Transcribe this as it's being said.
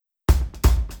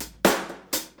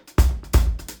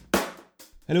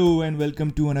Hello and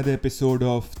welcome to another episode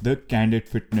of The Candid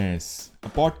Fitness, a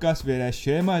podcast where I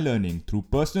share my learning through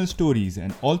personal stories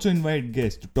and also invite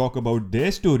guests to talk about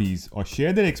their stories or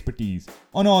share their expertise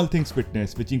on all things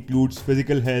fitness, which includes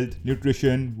physical health,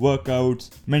 nutrition, workouts,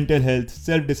 mental health,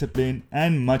 self-discipline,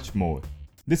 and much more.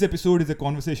 This episode is a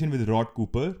conversation with Rod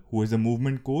Cooper, who is a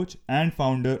movement coach and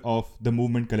founder of The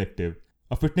Movement Collective,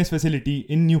 a fitness facility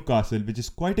in Newcastle, which is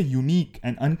quite a unique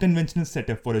and unconventional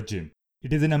setup for a gym.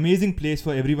 It is an amazing place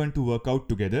for everyone to work out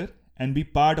together and be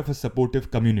part of a supportive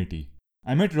community.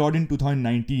 I met Rod in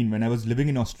 2019 when I was living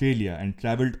in Australia and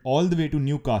travelled all the way to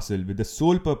Newcastle with the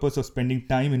sole purpose of spending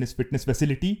time in his fitness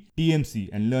facility, TMC,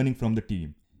 and learning from the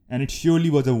team. And it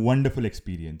surely was a wonderful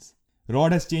experience.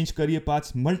 Rod has changed career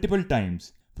paths multiple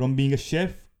times, from being a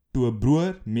chef to a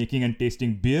brewer, making and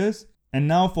tasting beers, and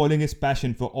now following his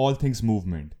passion for all things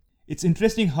movement. It's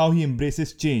interesting how he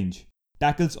embraces change,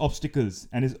 tackles obstacles,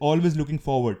 and is always looking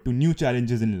forward to new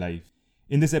challenges in life.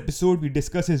 In this episode, we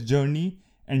discuss his journey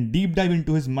and deep dive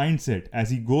into his mindset as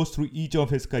he goes through each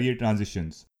of his career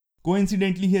transitions.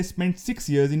 Coincidentally, he has spent 6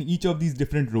 years in each of these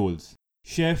different roles: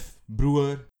 chef,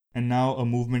 brewer, and now a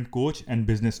movement coach and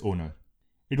business owner.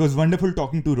 It was wonderful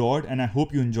talking to Rod, and I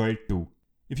hope you enjoyed it too.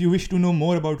 If you wish to know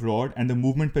more about Rod and the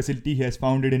movement facility he has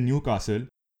founded in Newcastle,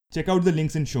 check out the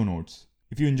links in show notes.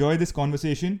 If you enjoy this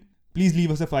conversation, please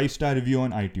leave us a 5-star review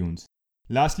on iTunes.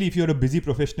 Lastly, if you're a busy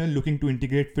professional looking to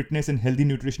integrate fitness and healthy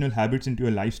nutritional habits into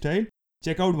your lifestyle,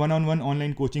 check out one-on-one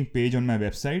online coaching page on my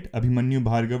website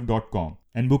abhimanyubhargav.com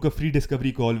and book a free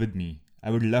discovery call with me.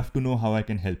 I would love to know how I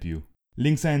can help you.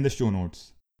 Links are in the show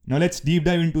notes. Now let's deep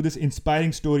dive into this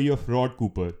inspiring story of Rod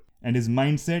Cooper and his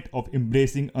mindset of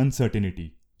embracing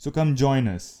uncertainty. So come join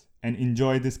us and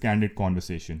enjoy this candid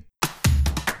conversation.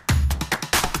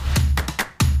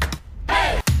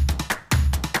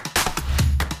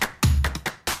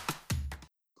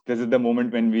 This is the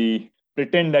moment when we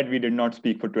pretend that we did not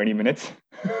speak for 20 minutes.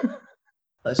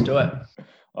 Let's do it.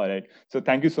 All right. So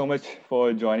thank you so much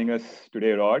for joining us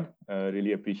today, Rod.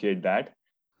 Really appreciate that.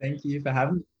 Thank you for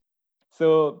having me.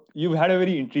 So you've had a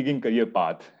very intriguing career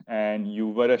path, and you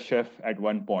were a chef at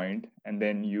one point, and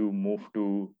then you moved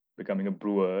to becoming a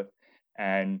brewer,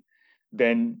 and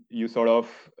then you sort of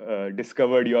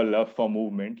discovered your love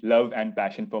and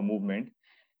passion for movement.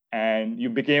 And you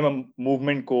became a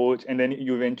movement coach, and then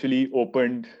you eventually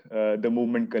opened the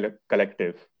Movement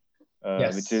Collective,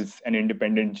 Yes. which is an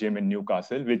independent gym in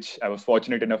Newcastle, which I was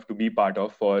fortunate enough to be part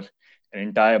of for an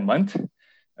entire month.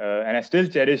 And I still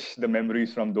cherish the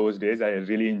memories from those days. I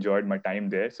really enjoyed my time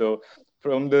there. So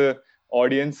from the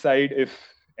audience side, if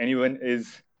anyone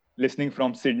is listening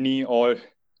from Sydney or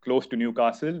close to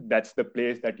Newcastle, that's the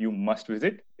place that you must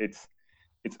visit. It's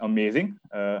amazing.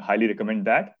 Highly recommend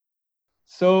that.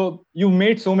 So you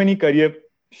made so many career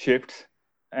shifts,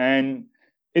 and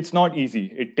it's not easy.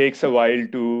 It takes a while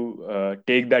to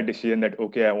take that decision that,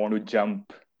 okay, I want to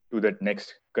jump to that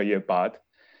next career path.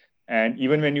 And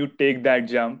even when you take that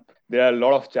jump, there are a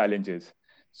lot of challenges.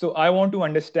 So I want to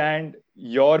understand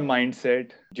your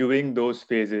mindset during those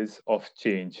phases of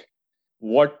change.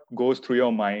 What goes through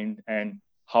your mind, and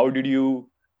how did you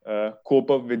cope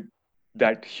up with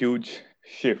that huge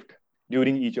shift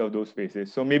during each of those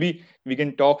phases? So maybe we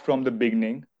can talk from the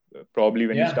beginning, probably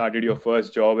when you started your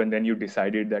first job and then you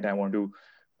decided that I want to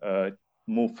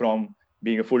move from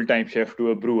being a full-time chef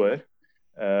to a brewer,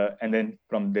 and then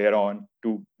from there on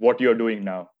to what you're doing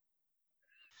now.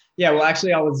 Yeah, well,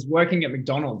 actually, I was working at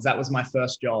McDonald's. That was my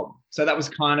first job. So that was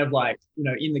kind of like,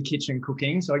 in the kitchen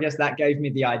cooking. So I guess that gave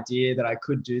me the idea that I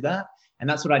could do that. And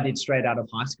that's what I did straight out of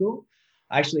high school.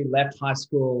 I actually left high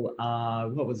school,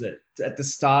 at the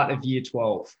start of year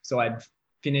 12. So I'd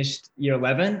finished year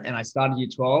 11 and I started year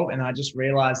 12, and I just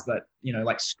realized that,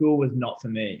 school was not for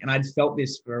me. And I'd felt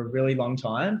this for a really long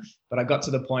time, but I got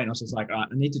to the point, I was just like, all right,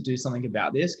 I need to do something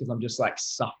about this because I'm just like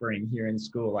suffering here in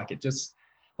school.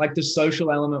 The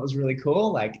social element was really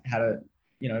cool. Had a,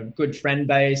 good friend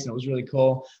base, and it was really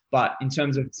cool. But in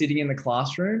terms of sitting in the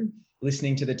classroom,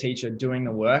 listening to the teacher doing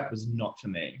the work was not for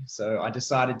me. So I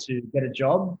decided to get a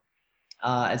job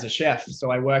as a chef. So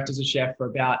I worked as a chef for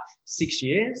about 6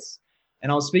 years.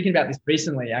 And I was speaking about this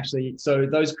recently, actually. So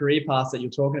those career paths that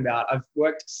you're talking about, I've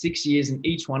worked 6 years in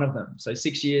each one of them. So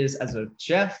 6 years as a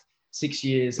chef, 6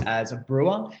 years as a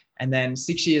brewer, and then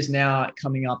 6 years now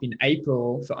coming up in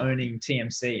April for owning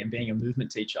TMC and being a movement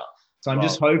teacher. So I'm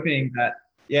just hoping that,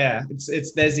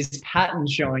 there's this pattern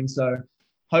showing. So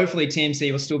hopefully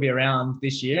TMC will still be around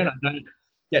this year. And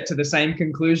get to the same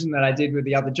conclusion that I did with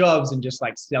the other jobs and just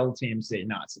like sell TMC.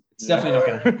 No, it's definitely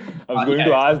not going to. I was going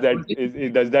to ask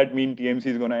that. Does that mean TMC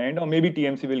is going to end, or maybe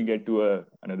TMC will get to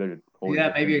another whole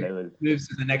maybe it level? Moves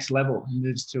to the next level.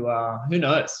 Moves to who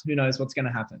knows what's going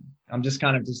to happen. I'm just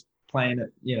kind of just playing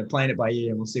it by ear,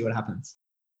 and we'll see what happens.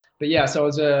 But yeah, so I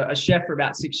was a chef for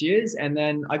about 6 years, and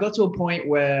then I got to a point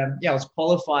where I was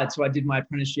qualified. So I did my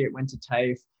apprenticeship, went to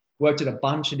TAFE, worked at a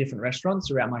bunch of different restaurants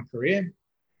throughout my career.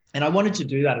 And I wanted to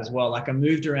do that as well. Like I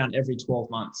moved around every 12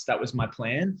 months. That was my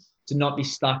plan, to not be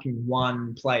stuck in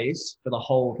one place for the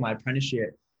whole of my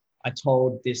apprenticeship. I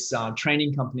told this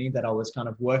training company that I was kind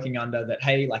of working under that,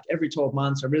 hey, like every 12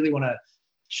 months, I really want to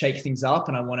shake things up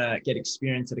and I want to get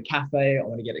experience at a cafe. I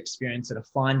want to get experience at a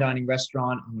fine dining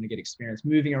restaurant. I want to get experience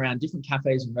moving around different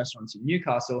cafes and restaurants in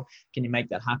Newcastle. Can you make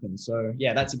that happen? So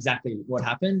yeah, that's exactly what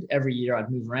happened. Every year I'd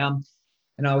move around,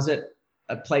 and I was at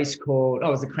a place called, it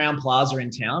was the Crown Plaza in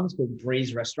town. It's called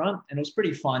Breeze Restaurant, and it was a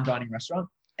pretty fine dining restaurant.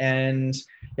 And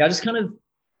yeah, I just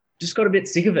got a bit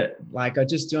sick of it. Like I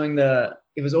just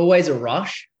it was always a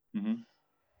rush. Mm-hmm.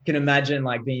 You can imagine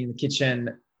like being in the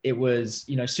kitchen. It was,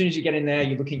 as soon as you get in there,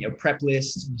 you're looking at your prep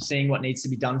list, seeing what needs to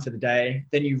be done for the day.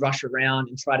 Then you rush around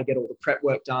and try to get all the prep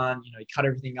work done. You cut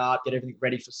everything up, get everything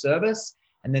ready for service.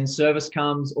 And then service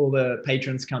comes, all the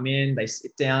patrons come in, they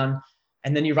sit down,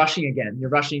 and then you're rushing again.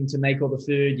 You're rushing to make all the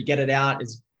food. You get it out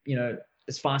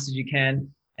as fast as you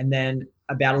can. And then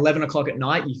about 11 o'clock at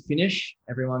night, you finish,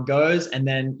 everyone goes, and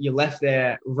then you're left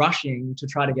there rushing to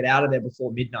try to get out of there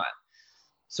before midnight.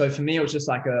 So for me, it was just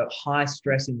like a high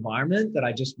stress environment that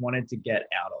I just wanted to get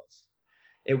out of.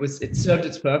 It served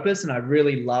its purpose, and I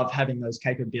really love having those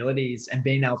capabilities, and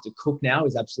being able to cook now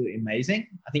is absolutely amazing.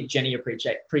 I think Jenny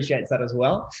appreciates that as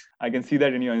well. I can see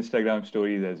that in your Instagram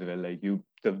stories as well. Like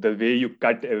the way you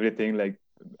cut everything, like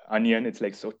onion, it's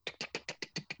like so.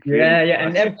 Yeah.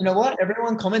 And you know what?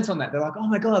 Everyone comments on that. They're like, oh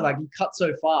my God, like you cut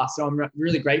so fast. So I'm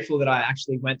really grateful that I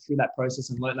actually went through that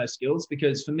process and learned those skills,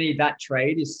 because for me, that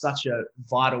trade is such a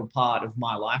vital part of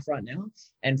my life right now.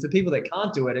 And for people that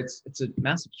can't do it, it's a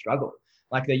massive struggle.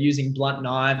 Like they're using blunt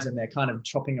knives and they're kind of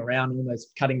chopping around,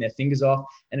 almost cutting their fingers off.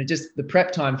 And the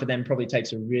prep time for them probably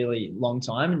takes a really long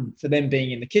time. And for them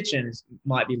being in the kitchen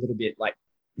might be a little bit like,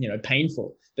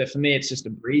 painful. But for me, it's just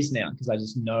a breeze now, because I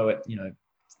just know it,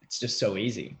 it's just so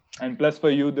easy. And plus for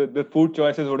you, the food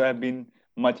choices would have been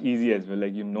much easier as well.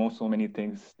 Like, so many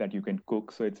things that you can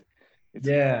cook. So it's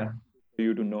for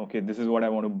you to know, okay, this is what I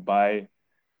want to buy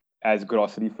as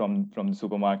grocery from the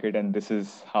supermarket, and this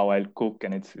is how I'll cook.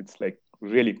 And it's like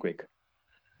really quick.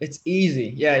 It's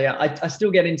easy. Yeah. I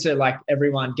still get into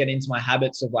my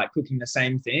habits of like cooking the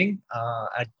same thing.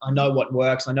 I know what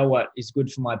works. I know what is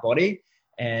good for my body.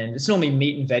 And it's normally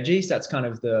meat and veggies. That's kind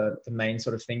of the main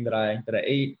sort of thing that I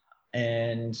eat.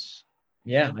 And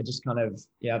yeah, I just kind of,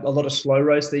 a lot of slow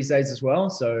roast these days as well.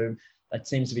 So that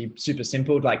seems to be super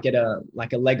simple. Like get a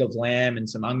leg of lamb and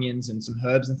some onions and some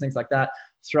herbs and things like that.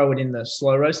 Throw it in the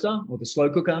slow roaster or the slow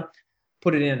cooker,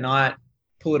 put it in at night,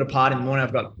 pull it apart in the morning.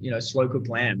 I've got, slow cooked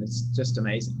lamb. It's just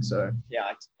amazing. So yeah,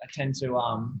 I tend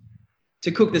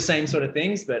to cook the same sort of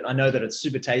things, but I know that it's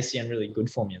super tasty and really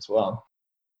good for me as well.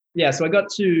 Yeah, so I got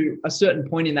to a certain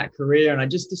point in that career, and I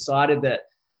just decided that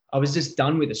I was just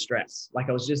done with the stress. Like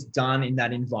I was just done in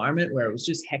that environment where it was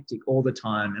just hectic all the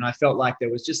time. And I felt like there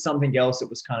was just something else that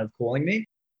was kind of calling me.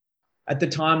 At the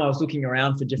time, I was looking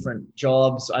around for different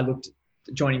jobs. I looked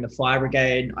at joining the fire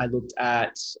brigade. I looked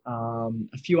at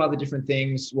a few other different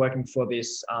things, working for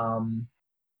this,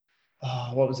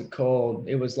 what was it called?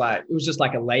 It was just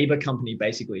like a labor company,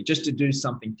 basically, just to do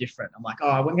something different. I'm like,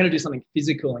 I'm going to do something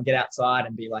physical and get outside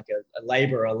and be like a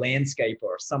laborer, a landscaper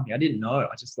or something. I didn't know.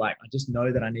 I just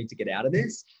know that I need to get out of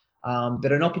this.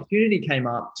 But an opportunity came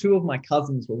up. Two of my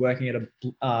cousins were working at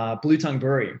a Blue Tongue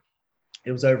Brewery.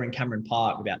 It was over in Cameron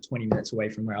Park, about 20 minutes away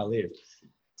from where I lived.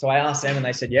 So I asked them, and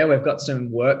they said, yeah, we've got some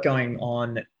work going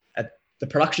on at the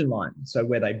production line. So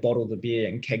where they bottle the beer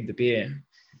and keg the beer.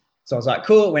 So I was like,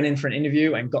 cool, went in for an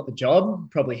interview and got the job.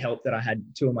 Probably helped that I had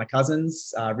two of my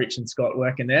cousins, Rich and Scott,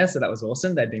 working there. So that was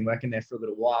awesome. They'd been working there for a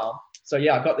little while. So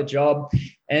yeah, I got the job,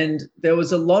 and there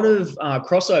was a lot of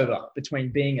crossover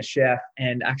between being a chef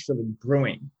and actually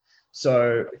brewing.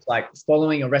 So like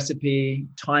following a recipe,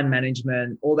 time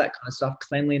management, all that kind of stuff,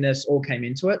 cleanliness, all came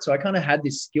into it. So I kind of had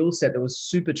this skill set that was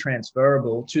super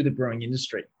transferable to the brewing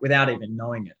industry without even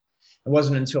knowing it. It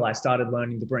wasn't until I started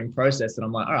learning the brewing process that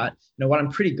I'm like, all right, you know what, I'm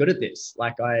pretty good at this.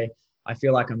 Like I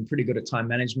feel like I'm pretty good at time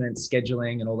management,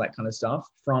 scheduling, and all that kind of stuff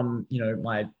from,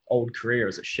 my old career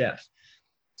as a chef.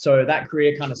 So that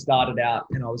career kind of started out,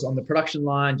 and I was on the production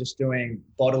line just doing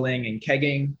bottling and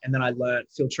kegging. And then I learned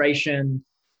filtration,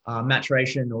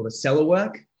 maturation or the cellar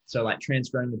work. So like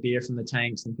transferring the beer from the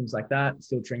tanks and things like that,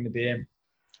 filtering the beer.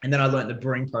 And then I learned the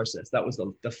brewing process. That was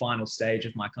the final stage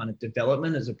of my kind of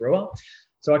development as a brewer.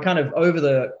 So I kind of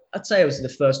I'd say it was the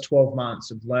first 12 months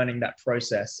of learning that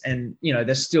process. And,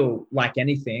 there's still, like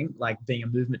anything, like being a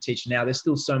movement teacher now, there's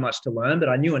still so much to learn, but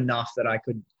I knew enough that I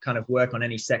could kind of work on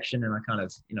any section, and I kind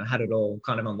of, had it all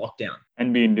kind of on lockdown.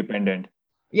 And be independent.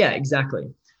 Yeah,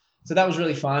 exactly. So that was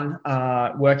really fun,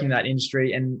 working that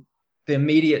industry. And the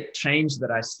immediate change that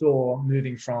I saw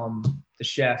moving from the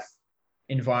chef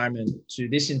environment to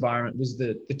this environment was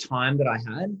the time that I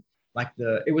had.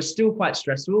 It was still quite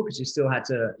stressful because you still had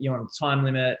to, you're on a time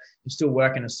limit, you're still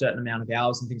working a certain amount of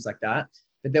hours and things like that.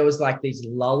 But there was like these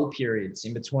lull periods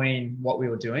in between what we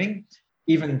were doing,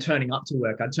 even turning up to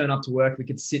work. I'd turn up to work, we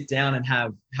could sit down and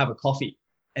have a coffee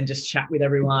and just chat with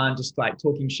everyone, just like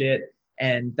talking shit.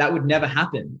 And that would never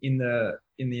happen in the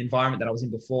environment that I was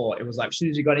in before. It was like, as soon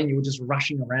as you got in, you were just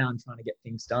rushing around trying to get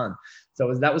things done.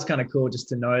 So that was kind of cool just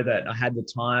to know that I had the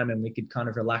time and we could kind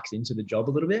of relax into the job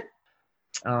a little bit.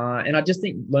 And I just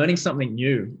think learning something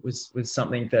new was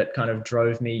something that kind of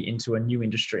drove me into a new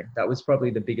industry. That was probably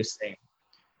the biggest thing.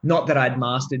 Not that I'd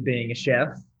mastered being a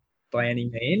chef by any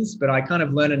means, but I kind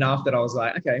of learned enough that I was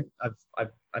like, okay,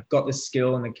 I've got the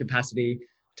skill and the capacity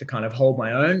to kind of hold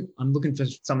my own. I'm looking for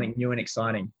something new and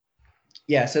exciting.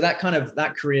 Yeah. So that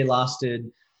career lasted,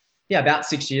 about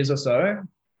 6 years or so.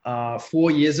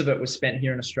 4 years of it was spent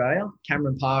here in Australia,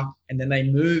 Cameron Park. And then they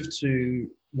moved to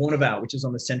Warnervale, which is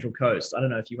on the Central Coast. I don't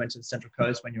know if you went to the Central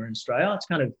Coast when you were in Australia. It's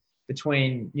kind of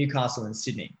between Newcastle and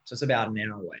Sydney. So it's about an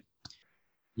hour away.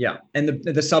 Yeah. And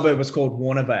the suburb was called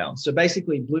Warnervale. So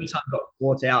basically Blue Tongue got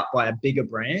bought out by a bigger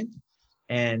brand,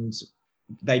 and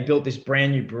they built this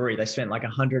brand new brewery. They spent like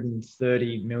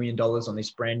 $130 million on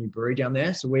this brand new brewery down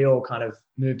there. So we all kind of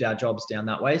moved our jobs down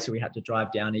that way. So we had to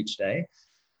drive down each day.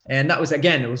 And that was,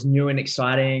 again, it was new and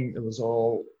exciting. It was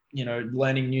all,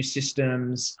 learning new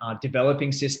systems,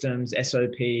 developing systems,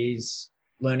 SOPs,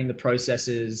 learning the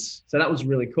processes. So that was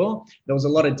really cool. There was a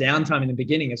lot of downtime in the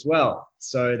beginning as well.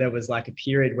 So there was like a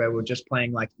period where we were just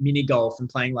playing like mini golf and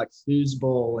playing like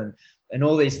foosball and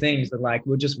all these things that like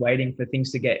we're just waiting for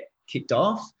things to get kicked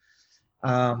off.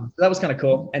 So that was kind of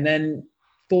cool. And then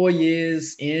 4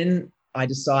 years in, I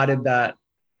decided that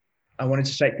I wanted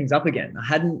to shake things up again.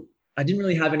 I didn't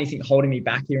really have anything holding me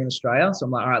back here in Australia. So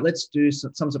I'm like, all right, let's do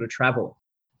some sort of travel.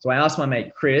 So I asked my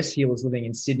mate, Chris, he was living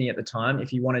in Sydney at the time, if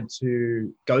he wanted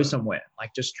to go somewhere,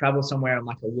 like just travel somewhere on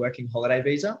like a working holiday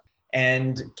visa.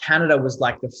 And Canada was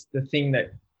like the thing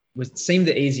that seemed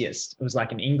the easiest. It was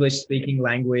like an English speaking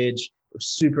language. It was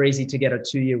super easy to get a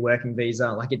 2-year working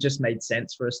visa. Like it just made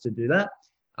sense for us to do that.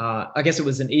 I guess it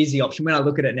was an easy option. When I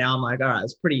look at it now, I'm like, all right,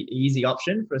 it's a pretty easy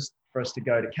option for us to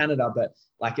go to Canada, but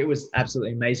like it was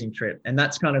absolutely amazing trip. And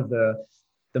that's kind of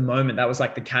the moment that was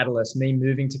like the catalyst. Me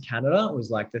moving to Canada was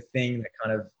like the thing that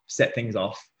kind of set things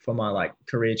off for my like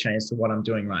career change to what I'm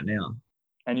doing right now.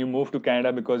 And you moved to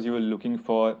Canada because you were looking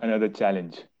for another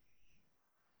challenge.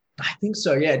 I think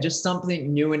so. Yeah. Just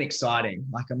something new and exciting.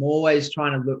 Like I'm always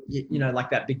trying to look, like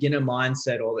that beginner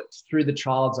mindset, or through the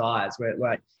child's eyes, where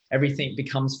like everything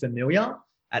becomes familiar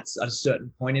at a certain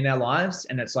point in our lives.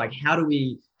 And it's like, how do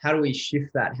we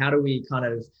shift that? How do we kind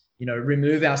of,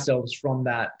 remove ourselves from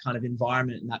that kind of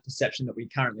environment and that perception that we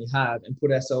currently have and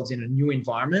put ourselves in a new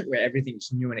environment where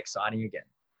everything's new and exciting again?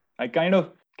 I kind of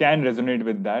can resonate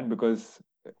with that because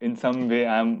in some way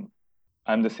I'm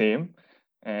the same.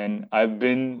 And I've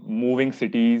been moving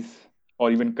cities or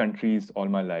even countries all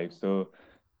my life. So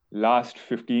last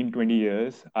 15, 20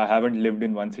 years, I haven't lived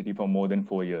in one city for more than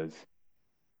 4 years.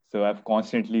 So I've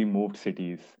constantly moved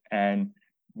cities, and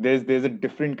there's a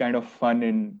different kind of fun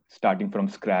in starting from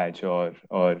scratch or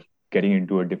getting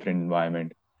into a different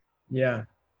environment. Yeah.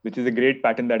 Which is a great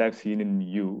pattern that I've seen in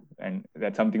you. And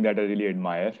that's something that I really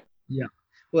admire. Yeah.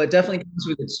 Well, it definitely comes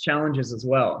with its challenges as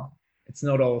well. It's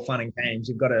not all fun and games.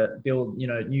 You've got to build,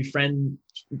 new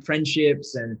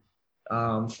friendships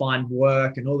and find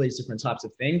work and all these different types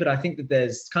of things. But I think that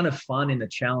there's kind of fun in the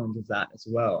challenge of that as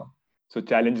well. So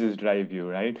challenges drive you,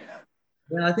 right?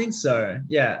 Yeah, I think so.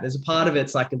 Yeah, there's a part of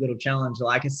it's like a little challenge.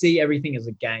 Like I can see everything as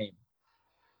a game.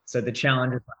 So the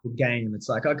challenge is like a game. It's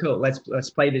like, oh, cool. Let's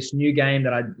play this new game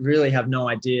that I really have no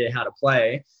idea how to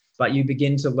play. But you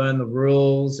begin to learn the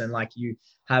rules, and like you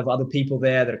have other people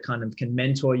there that kind of can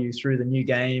mentor you through the new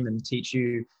game and teach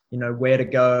you, where to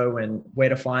go and where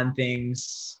to find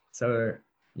things. So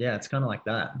yeah, it's kind of like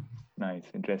that. Nice.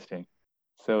 Interesting.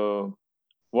 So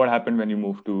what happened when you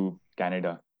moved to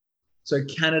Canada? So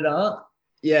Canada,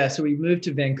 yeah. So we moved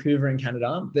to Vancouver in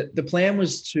Canada. The plan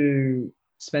was to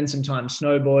spend some time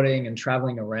snowboarding and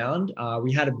traveling around.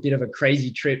 We had a bit of a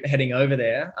crazy trip heading over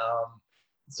there.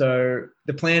 So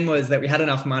the plan was that we had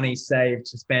enough money saved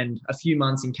to spend a few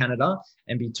months in Canada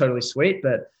and be totally sweet.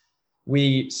 But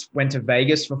we went to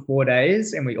Vegas for 4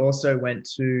 days, and we also went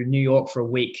to New York for a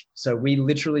week. So we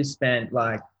literally spent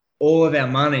like all of our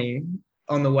money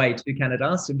on the way to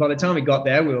Canada. So by the time we got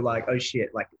there, we were like, oh shit,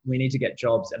 like we need to get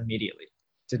jobs immediately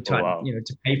to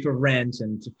to pay for rent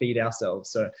and to feed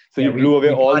ourselves. So you blew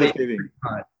away all the savings.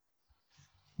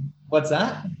 What's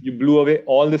that? You blew away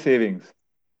all the savings.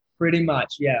 Pretty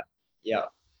much, yeah.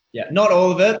 Not all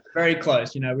of it, very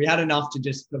close. We had enough to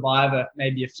just survive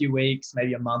maybe a few weeks,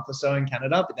 maybe a month or so in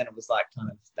Canada, but then it was like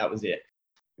that was it.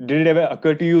 Did it ever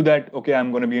occur to you that, okay,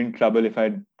 I'm going to be in trouble if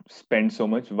I spend so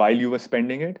much while you were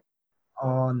spending it?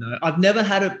 Oh no, I've never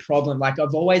had a problem. Like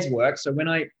I've always worked. So when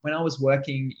I was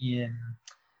working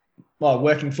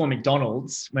for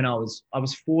McDonald's when I was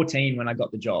 14 when I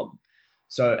got the job.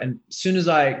 So, and as soon as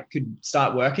I could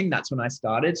start working, that's when I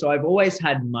started. So I've always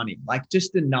had money, like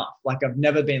just enough. Like I've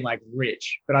never been like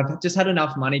rich, but I've just had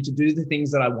enough money to do the things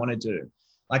that I want to do.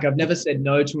 Like I've never said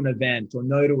no to an event or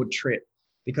no to a trip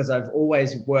because I've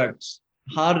always worked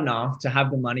hard enough to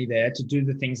have the money there to do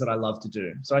the things that I love to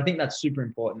do. So I think that's super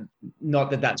important. Not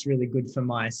that that's really good for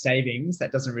my savings.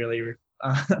 That doesn't really,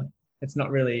 it's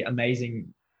not really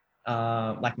amazing.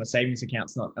 Like my savings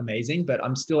account's not amazing, but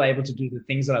I'm still able to do the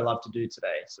things that I love to do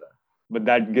today. So, but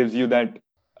that gives you that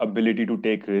ability to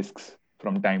take risks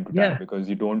from time to time because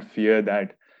you don't fear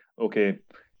that, okay,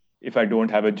 if I don't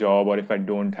have a job or if I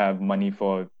don't have money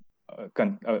for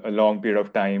a long period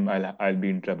of time, I'll be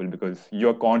in trouble because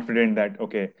you're confident that,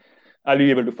 okay, I'll be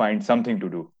able to find something to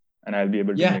do and I'll be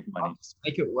able to make money. I'll just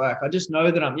make it work. I just know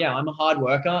that I'm a hard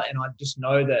worker, and I just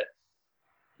know that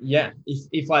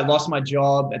if I lost my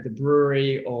job at the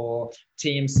brewery or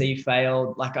TMC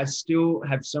failed, like I still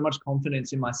have so much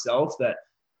confidence in myself that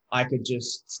I could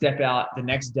just step out the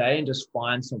next day and just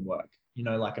find some work.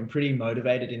 Like I'm pretty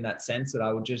motivated in that sense that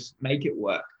I would just make it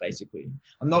work, basically.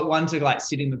 I'm not one to like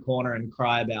sit in the corner and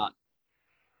cry about,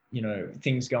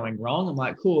 things going wrong. I'm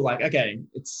like, cool, like, okay,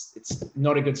 it's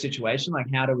not a good situation. Like,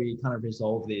 how do we kind of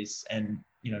resolve this and,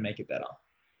 make it better?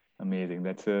 Amazing.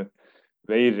 That's a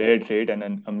very rare trait and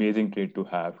an amazing trait to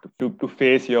have, to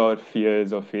face your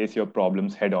fears or face your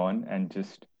problems head on and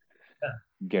just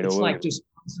get over it. It's like just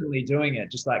constantly doing it,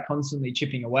 just like constantly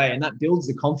chipping away, and that builds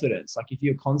the confidence. Like if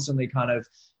you're constantly kind of,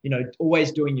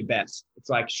 always doing your best, it's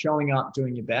like showing up,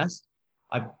 doing your best.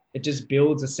 It just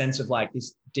builds a sense of like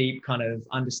this deep kind of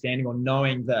understanding or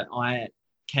knowing that I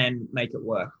can make it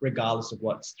work regardless of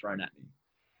what's thrown at me.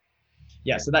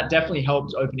 Yeah, so that definitely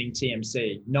helped opening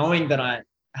TMC, knowing that I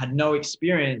had no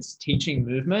experience teaching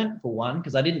movement for one,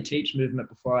 because I didn't teach movement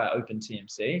before I opened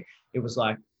TMC. It was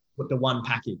like the one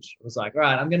package. It was like, all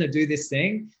right, I'm going to do this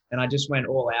thing. And I just went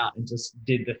all out and just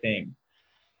did the thing.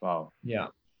 Wow. Yeah.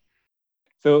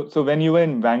 So when you were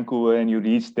in Vancouver and you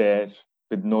reached there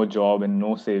with no job and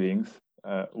no savings,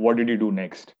 what did you do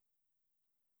next?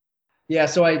 Yeah,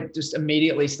 so I just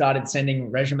immediately started sending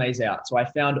resumes out. So I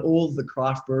found all the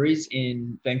craft breweries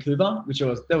in Vancouver,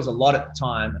 there was a lot at the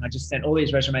time. And I just sent all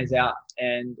these resumes out,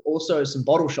 and also some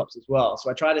bottle shops as well.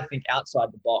 So I try to think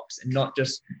outside the box and not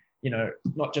just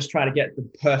try to get the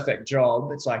perfect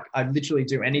job. It's like I literally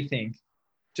do anything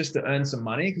just to earn some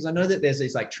money, because I know that there's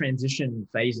these like transition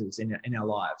phases in our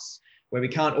lives where we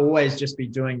can't always just be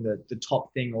doing the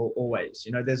top thing always.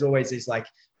 There's always these like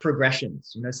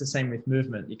progressions. It's the same with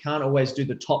movement. You can't always do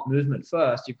the top movement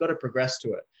first. You've got to progress to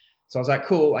it. So I was like,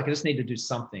 cool, I just need to do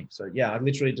something. So yeah, I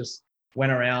literally just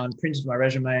went around, printed my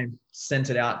resume, sent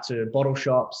it out to bottle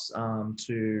shops,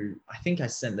 I think I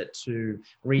sent it to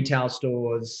retail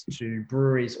stores, to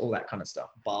breweries, all that kind of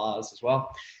stuff, bars as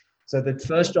well. So the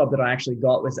first job that I actually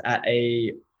got was at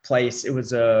a place. It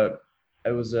was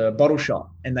a bottle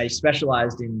shop, and they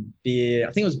specialized in beer.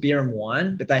 I think it was beer and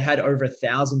wine, but they had over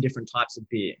 1,000 different types of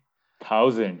beer.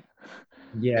 1,000?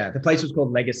 Yeah, the place was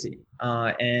called Legacy,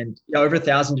 and over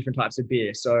 1,000 different types of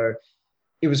beer. So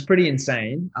it was pretty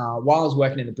insane. While I was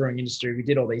working in the brewing industry, we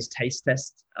did all these taste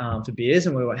tests for beers,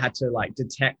 and we had to like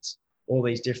detect all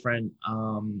these different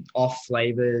off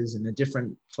flavors and the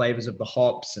different flavors of the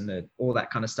hops and all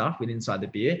that kind of stuff with inside the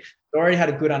beer. So I already had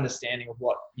a good understanding of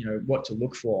what to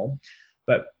look for.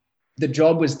 But the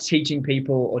job was teaching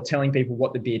people or telling people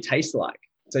what the beer tastes like.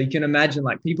 So you can imagine,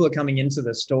 like, people are coming into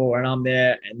the store and I'm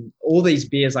there, and all these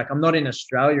beers, like, I'm not in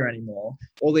Australia anymore.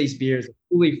 All these beers are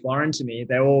fully foreign to me.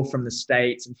 They're all from the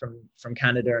States and from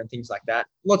Canada and things like that.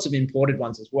 Lots of imported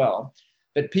ones as well.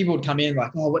 But people would come in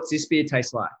like, oh, what's this beer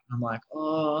taste like? And I'm like,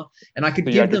 oh, and I could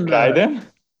give them. Try them?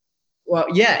 Well,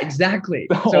 yeah, exactly.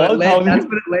 So All that's thousands.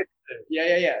 what it led to.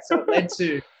 Yeah. So it led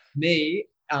to me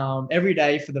every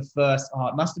day for the first,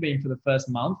 it must have been for the first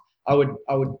month, I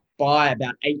would buy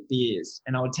about 8 beers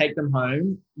and I would take them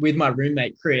home with my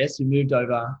roommate, Chris, who moved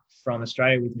over from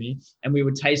Australia with me. And we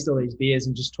would taste all these beers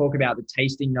and just talk about the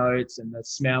tasting notes and the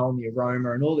smell and the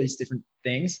aroma and all these different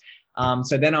things.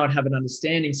 So then I would have an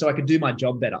understanding so I could do my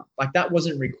job better. Like that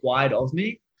wasn't required of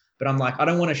me, but I'm like, I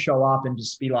don't want to show up and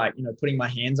just be like, putting my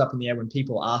hands up in the air when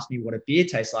people ask me what a beer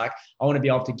tastes like. I want to be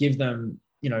able to give them,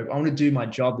 I want to do my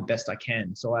job the best I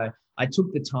can. So I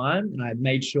took the time and I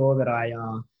made sure that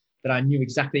I knew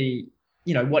exactly,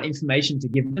 what information to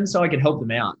give them so I could help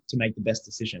them out to make the best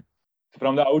decision.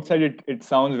 From the outside, it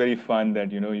sounds very fun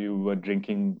that you were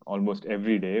drinking almost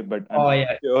every day, but I'm Oh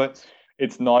yeah. sure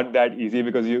it's not that easy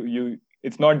because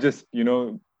it's not just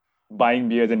buying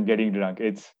beers and getting drunk.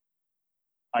 It's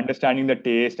understanding the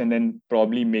taste and then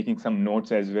probably making some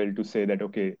notes as well to say that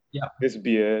okay, Yeah. this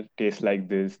beer tastes like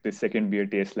this second beer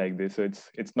tastes like this. So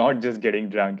it's not just getting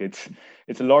drunk. It's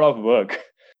a lot of work.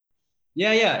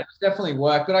 Yeah. It's definitely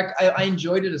work, but I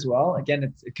enjoyed it as well.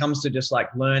 Again, it comes to just like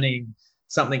learning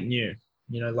something new,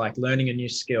 like learning a new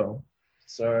skill.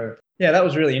 So yeah, that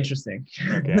was really interesting.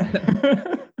 Okay.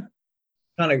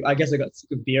 Kind of, I guess I got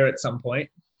sick of beer at some point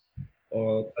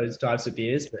or those types of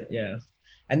beers, but yeah.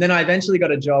 And then I eventually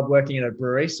got a job working at a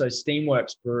brewery. So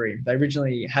Steamworks Brewery. They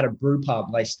originally had a brew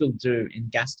pub. They still do in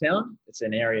Gastown. It's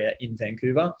an area in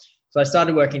Vancouver. So I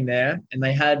started working there and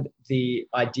they had the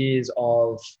ideas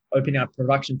of opening up a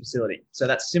production facility. So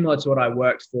that's similar to what I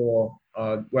worked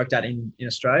at in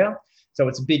Australia. So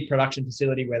it's a big production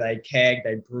facility where they keg,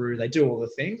 they brew, they do all the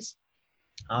things.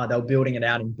 They were building it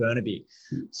out in Burnaby.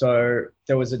 So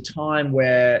there was a time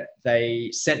where they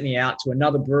sent me out to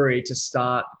another brewery to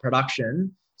start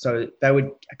production. So they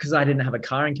would, because I didn't have a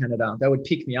car in Canada, they would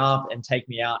pick me up and take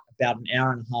me out about an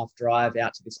hour and a half drive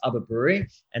out to this other brewery.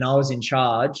 And I was in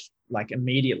charge, like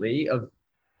immediately, of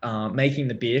making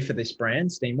the beer for this brand,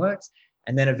 Steamworks.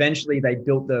 And then eventually they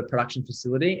built the production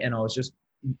facility and I was just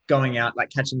going out, like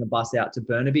catching the bus out to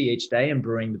Burnaby each day and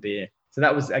brewing the beer. So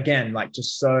that was, again, like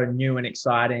just so new and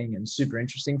exciting and super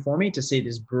interesting for me to see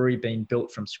this brewery being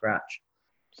built from scratch.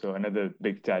 So another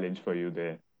big challenge for you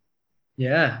there.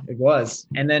 Yeah, it was.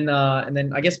 And then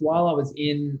I guess while I was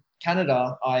in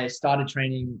Canada, I started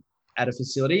training at a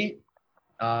facility.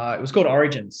 It was called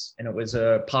Origins, and it was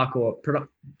a parkour,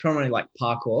 predominantly like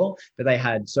parkour, but they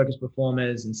had circus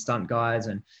performers and stunt guys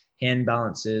and hand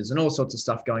balancers and all sorts of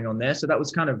stuff going on there. So that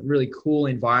was kind of really cool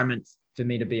environment for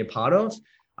me to be a part of.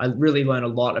 I really learned a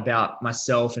lot about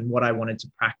myself and what I wanted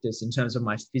to practice in terms of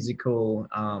my physical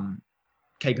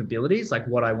capabilities, like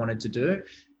what I wanted to do.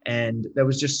 And there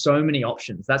was just so many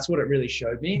options. That's what it really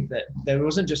showed me, that there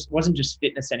wasn't just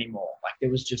fitness anymore. Like there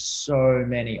was just so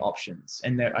many options,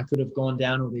 and I could have gone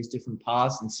down all these different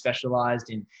paths and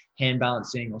specialized in hand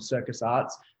balancing or circus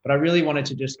arts. But I really wanted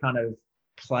to just kind of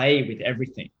play with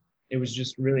everything. It was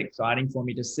just really exciting for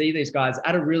me to see these guys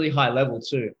at a really high level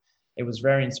too. It was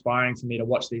very inspiring for me to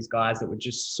watch these guys that were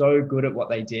just so good at what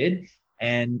they did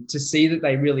and to see that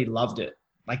they really loved it.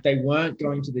 Like they weren't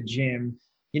going to the gym.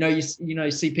 You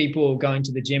see people going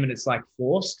to the gym and it's like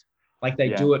forced. Like they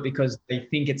do it because they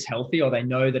think it's healthy or they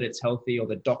know that it's healthy or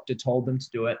the doctor told them to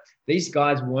do it. These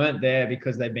guys weren't there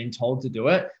because they've been told to do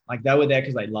it. Like they were there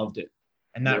because they loved it.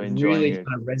 And that really kind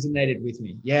of resonated with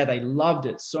me. Yeah, they loved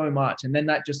it so much. And then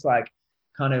that just like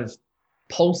kind of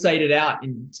pulsated out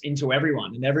into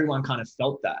everyone, and everyone kind of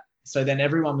felt that. So then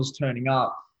everyone was turning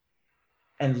up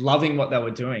and loving what they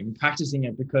were doing, practicing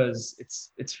it because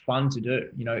it's fun to do.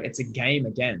 It's a game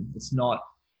again. It's not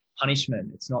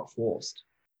punishment. It's not forced.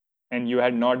 And you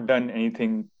had not done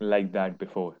anything like that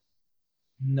before?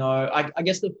 No, I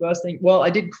guess the first thing, well, I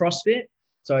did CrossFit.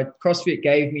 So CrossFit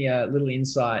gave me a little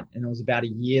insight, and it was about a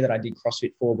year that I did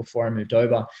CrossFit for before I moved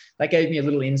over. That gave me a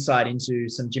little insight into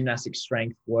some gymnastic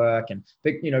strength work,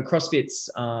 but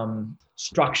CrossFit's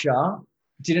structure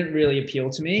didn't really appeal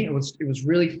to me. It was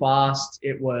really fast.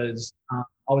 It was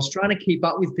I was trying to keep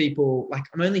up with people. Like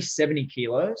I'm only 70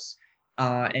 kilos,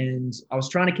 and I was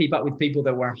trying to keep up with people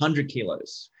that were 100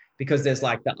 kilos because there's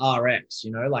like the RX,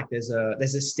 like there's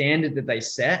a standard that they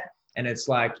set. And it's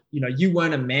like, you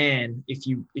weren't a man if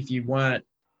you weren't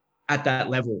at that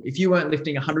level. If you weren't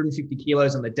lifting 150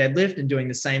 kilos on the deadlift and doing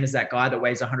the same as that guy that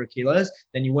weighs 100 kilos,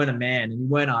 then you weren't a man and you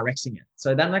weren't RXing it.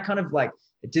 So then that kind of like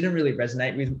it didn't really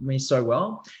resonate with me so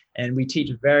well. And we teach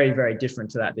very, very different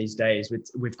to that these days.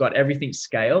 We've got everything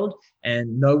scaled,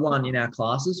 and no one in our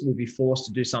classes will be forced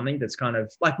to do something that's kind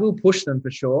of like, we'll push them for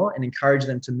sure and encourage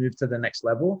them to move to the next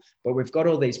level. But we've got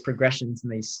all these progressions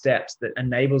and these steps that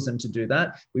enables them to do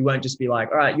that. We won't just be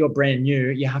like, all right, you're brand new,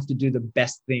 you have to do the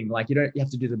best thing. Like you have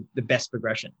to do the best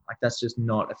progression. Like that's just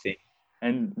not a thing.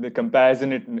 And the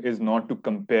comparison is not to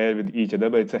compare with each other,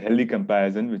 but it's a healthy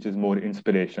comparison, which is more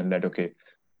inspirational that, okay,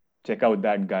 check out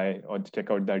that guy or check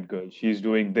out that girl. She's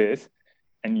doing this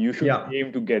and you should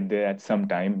aim to get there at some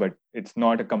time, but it's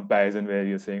not a comparison where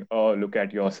you're saying, oh, look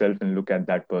at yourself and look at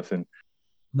that person.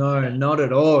 No, not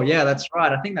at all. Yeah, that's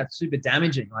right. I think that's super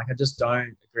damaging. Like, I just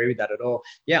don't agree with that at all.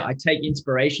 Yeah, I take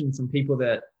inspiration from people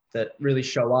that really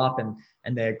show up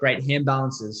and they're great hand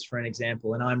balancers, for an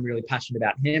example. And I'm really passionate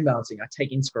about hand balancing. I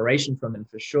take inspiration from them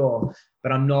for sure,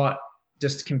 but I'm not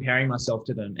just comparing myself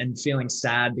to them and feeling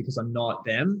sad because I'm not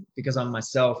them, because I'm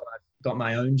myself. I've got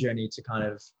my own journey to kind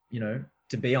of,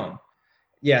 to be on.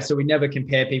 Yeah. So we never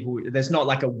compare people. There's not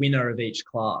like a winner of each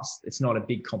class. It's not a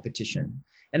big competition.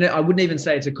 And I wouldn't even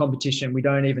say it's a competition. We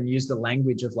don't even use the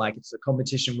language of like, it's a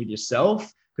competition with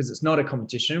yourself, because it's not a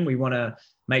competition. We want to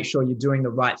make sure you're doing the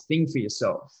right thing for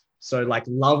yourself. So like,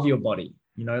 love your body,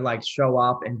 like show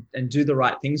up and do the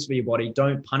right things for your body.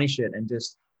 Don't punish it and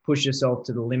just push yourself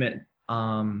to the limit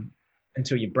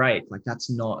until you break. Like that's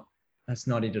not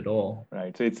it at all.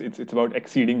 Right. So it's about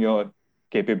exceeding your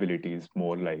capabilities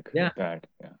more like that.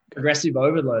 Yeah. Progressive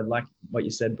overload, like what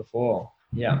you said before.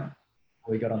 Yeah.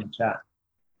 We got on the chat.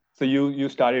 So you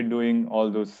started doing all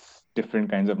those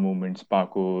different kinds of movements,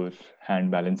 parkour,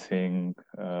 hand balancing,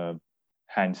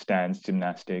 handstands,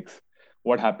 gymnastics.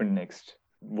 What happened next?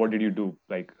 What did you do?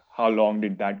 Like, how long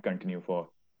did that continue for?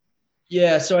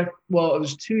 Yeah, so it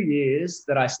was 2 years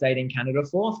that I stayed in Canada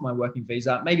for my working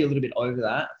visa, maybe a little bit over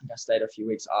that. I think I stayed a few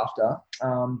weeks after.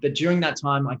 But during that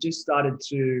time, I just started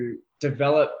to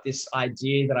develop this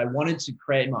idea that I wanted to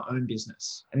create my own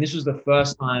business. And this was the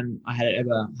first time I had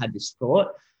ever had this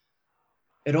thought.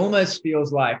 It almost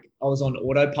feels like I was on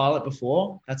autopilot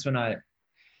before. That's when I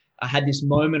had this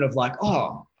moment of like,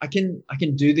 oh, I can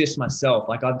do this myself.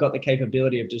 Like I've got the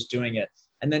capability of just doing it.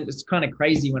 And then it's kind of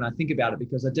crazy when I think about it,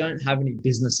 because I don't have any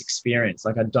business experience.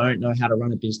 Like I don't know how to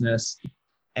run a business.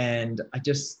 And I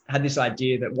just had this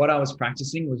idea that what I was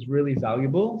practicing was really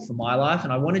valuable for my life.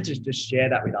 And I wanted to just share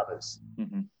that with others.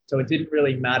 Mm-hmm. So it didn't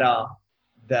really matter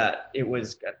that it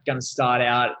was going to start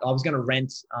out. I was going to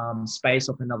rent space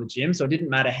off another gym. So it didn't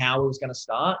matter how it was going to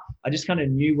start. I just kind of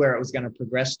knew where it was going to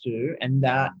progress to and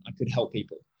that I could help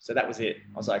people. So that was it.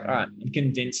 I was like, all right, I'm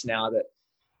convinced now that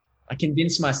I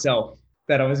convinced myself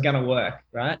that I was going to work,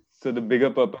 right? So the bigger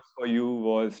purpose for you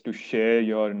was to share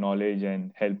your knowledge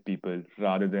and help people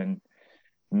rather than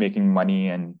making money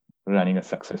and running a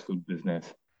successful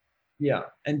business. Yeah.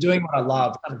 And doing what I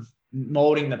love, kind of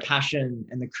molding the passion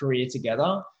and the career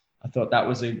together. I thought that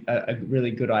was a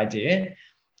really good idea.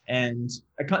 And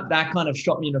that kind of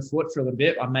shot me in the foot for a little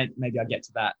bit. Maybe I'll get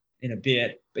to that in a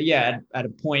bit. But yeah, at a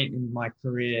point in my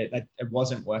career that it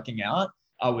wasn't working out.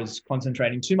 I was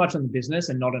concentrating too much on the business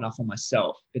and not enough on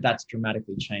myself, but that's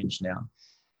dramatically changed now.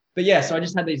 But yeah, so I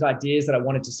just had these ideas that I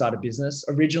wanted to start a business.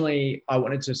 Originally, I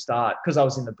wanted to start, because I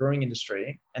was in the brewing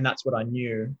industry and that's what I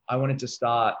knew, I wanted to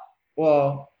start,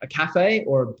 a cafe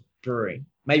or a brewery.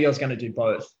 Maybe I was going to do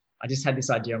both. I just had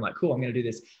this idea. I'm like, cool, I'm going to do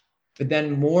this. But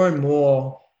then more and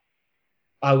more,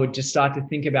 I would just start to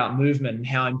think about movement and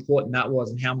how important that was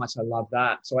and how much I love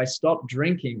that. So I stopped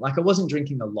drinking. Like I wasn't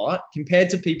drinking a lot compared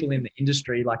to people in the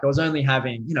industry. Like I was only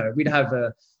having,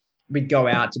 we'd go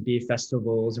out to beer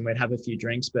festivals and we'd have a few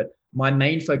drinks, but my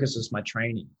main focus was my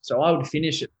training. So I would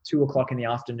finish at 2:00 in the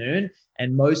afternoon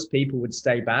and most people would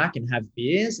stay back and have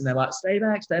beers and they're like, stay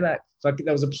back. So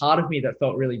there was a part of me that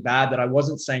felt really bad that I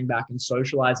wasn't staying back and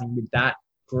socializing with that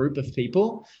group of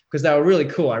people, because they were really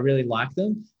cool. I really liked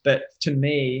them. But to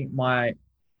me, my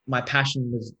passion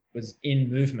was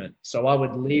in movement. So I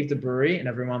would leave the brewery and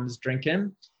everyone was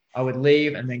drinking. I would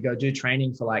leave and then go do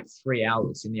training for like 3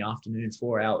 hours in the afternoon,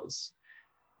 4 hours.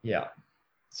 Yeah.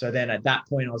 So then at that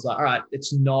point, I was like, all right,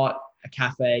 it's not a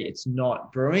cafe. It's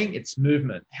not brewing. It's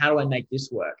movement. How do I make this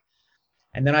work?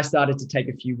 And then I started to take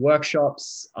a few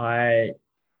workshops. I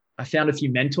found a few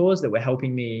mentors that were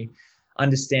helping me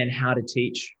understand how to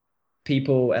teach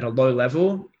people at a low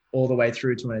level all the way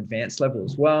through to an advanced level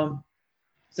as well.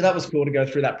 So that was cool to go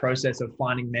through that process of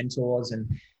finding mentors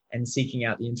and seeking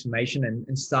out the information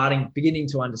and beginning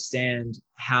to understand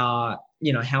how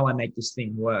I make this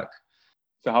thing work.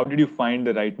 So how did you find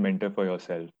the right mentor for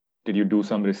yourself? Did you do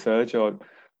some research or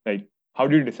like, how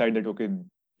did you decide that, okay,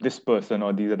 this person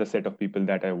or these are the set of people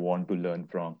that I want to learn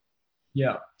from?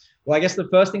 Yeah. Well, I guess the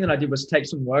first thing that I did was take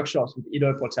some workshops with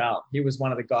Ido Portal. He was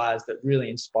one of the guys that really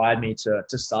inspired me to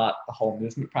start the whole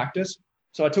movement practice.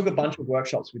 So I took a bunch of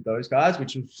workshops with those guys,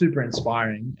 which was super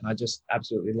inspiring. And I just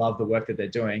absolutely love the work that they're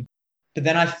doing. But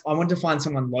then I wanted to find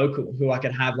someone local who I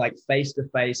could have like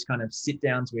face-to-face kind of sit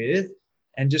downs with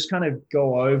and just kind of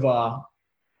go over,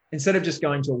 instead of just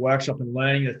going to a workshop and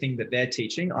learning the thing that they're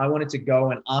teaching, I wanted to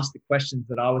go and ask the questions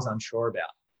that I was unsure about.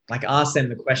 Like ask them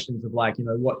the questions of like,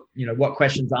 what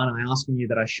questions aren't I asking you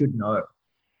that I should know?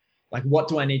 Like, what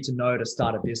do I need to know to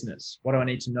start a business? What do I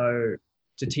need to know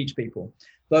to teach people?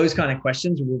 Those kind of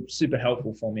questions were super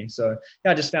helpful for me. So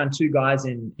yeah, I just found two guys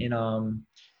in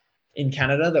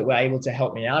Canada that were able to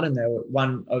help me out. And they were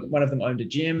one of them owned a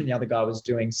gym and the other guy was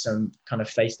doing some kind of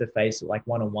face-to-face, like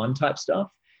one-on-one type stuff.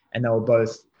 And they were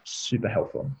both super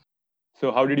helpful.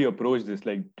 So how did you approach this?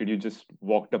 Like, did you just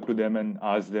walked up to them and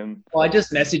asked them? Well, I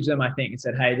just messaged them, I think, and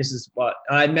said, hey, this is what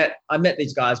I met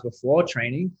these guys before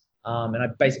training. And I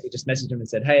basically just messaged them and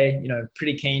said, hey,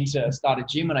 pretty keen to start a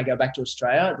gym when I go back to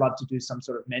Australia. I'd love to do some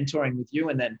sort of mentoring with you.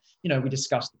 And then, we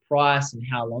discussed the price and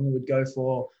how long it would go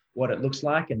for, what it looks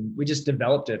like. And we just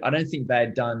developed it. I don't think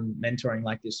they'd done mentoring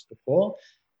like this before.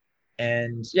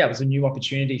 And yeah, it was a new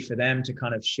opportunity for them to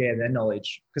kind of share their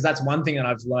knowledge. Because that's one thing that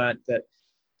I've learned that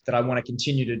I want to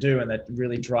continue to do and that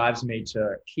really drives me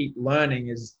to keep learning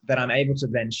is that I'm able to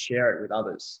then share it with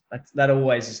others. That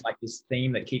always is like this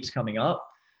theme that keeps coming up,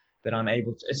 that I'm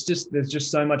able to, there's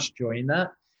just so much joy in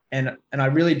that. And I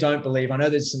really don't believe, I know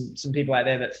there's some people out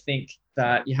there that think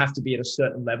that you have to be at a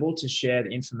certain level to share the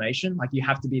information. Like you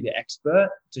have to be the expert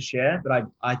to share, but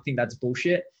I think that's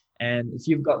bullshit. And if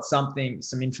you've got some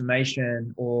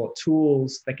information or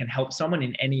tools that can help someone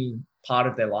in any part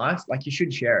of their life, like you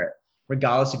should share it,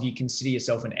 regardless if you consider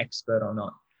yourself an expert or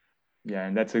not. Yeah,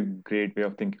 and that's a great way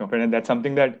of thinking of it. And that's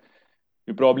something that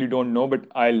you probably don't know, but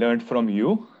I learned from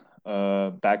you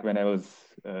back when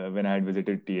when I had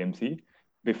visited TMC.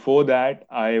 Before that,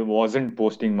 I wasn't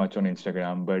posting much on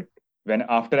Instagram, but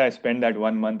after I spent that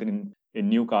 1 month in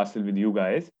Newcastle with you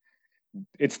guys,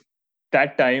 it's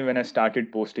that time when I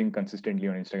started posting consistently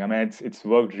on Instagram, and it's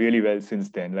worked really well since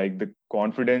then. Like the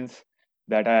confidence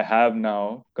that I have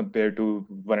now compared to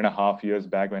 1.5 years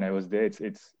back when I was there,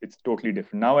 it's totally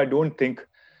different. Now I don't think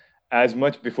as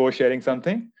much before sharing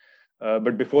something,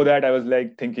 but before that I was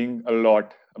like thinking a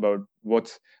lot about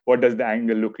what does the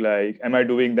angle look like? Am I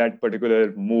doing that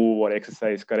particular move or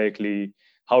exercise correctly?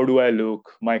 How do I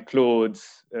look? My clothes,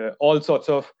 all sorts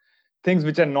of things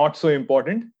which are not so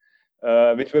important,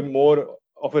 which were more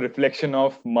of a reflection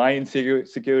of my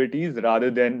insecurities rather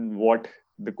than what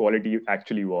the quality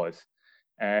actually was.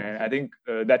 And I think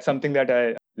that's something that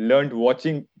I learned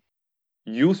watching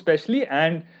you especially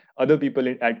and other people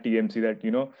at TMC,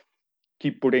 that,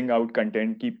 keep putting out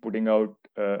content, keep putting out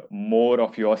more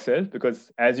of yourself,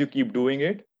 because as you keep doing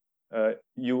it,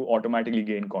 you automatically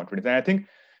gain confidence. And I think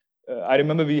I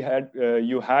remember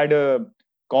you had a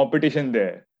competition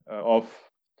there of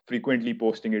frequently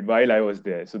posting it while I was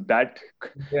there. So that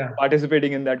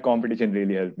participating in that competition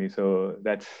really helped me. So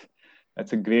that's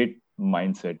a great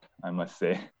mindset, I must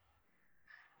say.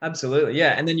 Absolutely.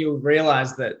 Yeah. And then you'll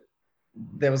realize that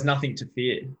there was nothing to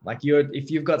fear. Like if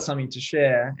you've got something to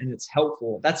share and it's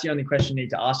helpful, that's the only question you need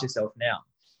to ask yourself now.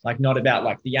 Like not about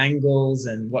like the angles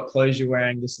and what clothes you're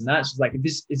wearing, this and that. It's just like,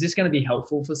 is this going to be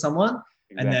helpful for someone?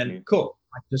 Exactly. And then cool,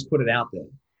 like just put it out there.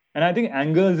 And I think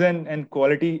angles and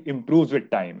quality improves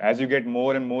with time. As you get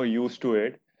more and more used to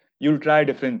it, you'll try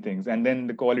different things and then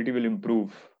the quality will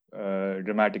improve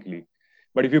dramatically.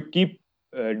 But if you keep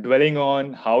dwelling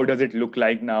on how does it look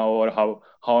like now, or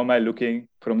how am I looking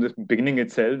from the beginning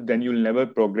itself, then you'll never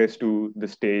progress to the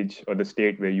stage or the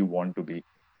state where you want to be.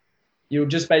 You'll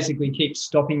just basically keep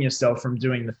stopping yourself from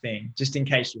doing the thing just in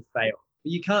case you fail.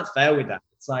 But you can't fail with that.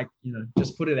 It's like,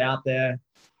 just put it out there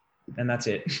and that's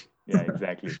it. Yeah,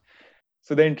 exactly.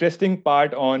 So the interesting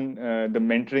part on the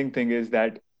mentoring thing is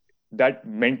that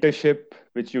mentorship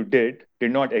which you did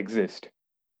not exist.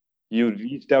 You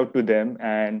reached out to them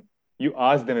and you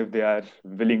ask them if they are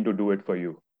willing to do it for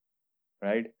you,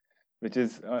 right? Which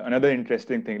is another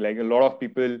interesting thing. Like a lot of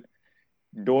people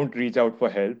don't reach out for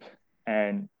help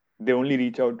and they only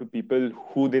reach out to people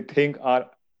who they think are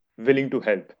willing to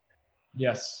help.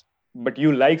 Yes. But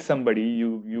you like somebody,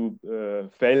 you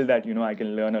felt that, I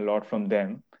can learn a lot from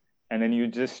them. And then you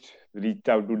just reached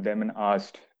out to them and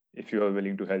asked if you are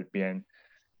willing to help me. And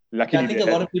luckily, I think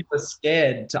a lot of people are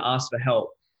scared to ask for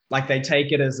help. Like they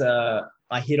take it as a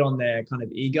hit on their kind of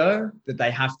ego that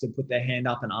they have to put their hand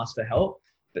up and ask for help.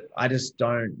 But I just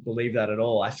don't believe that at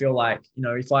all. I feel like,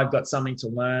 if I've got something to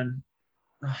learn,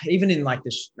 even in like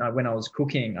when I was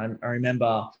cooking, I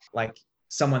remember like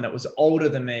someone that was older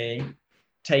than me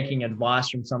taking advice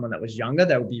from someone that was younger.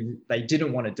 They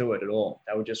didn't want to do it at all.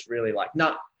 They were just really like,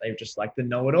 nah, they were just like the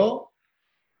know-it-all.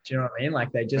 Do you know what I mean?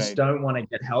 Like they just Right. don't want to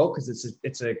get help because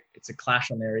it's a clash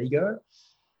on their ego.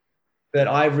 But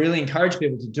I really encourage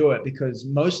people to do it because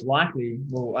most likely,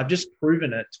 well, I've just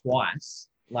proven it twice.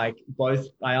 Like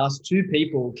I asked two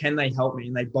people, can they help me?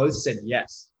 And they both said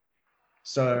yes.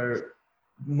 So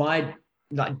my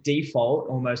like default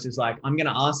almost is like, I'm going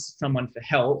to ask someone for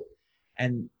help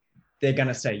and they're going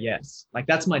to say yes. Like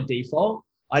that's my default.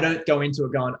 I don't go into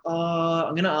it going, oh,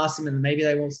 I'm going to ask them and maybe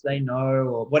they will say no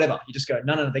or whatever. You just go,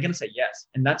 no, they're going to say yes.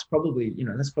 And that's probably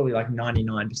like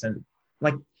 99%.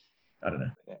 Like, I don't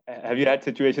know. Have you had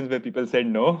situations where people said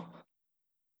no?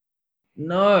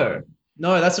 No,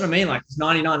 that's what I mean. Like it's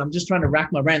 99. I'm just trying to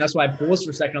rack my brain. That's why I paused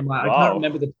for a second. I'm like, Wow. I can't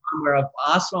remember the time where I've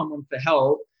asked someone for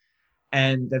help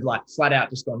and they've like flat out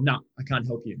just gone, no, I can't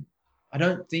help you. I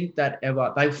don't think that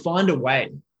ever, they find a way.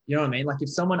 You know what I mean? Like if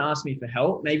someone asks me for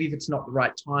help, maybe if it's not the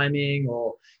right timing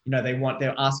or,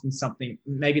 they're asking something,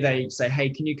 maybe they say, hey,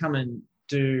 can you come and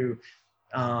do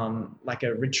like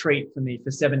a retreat for me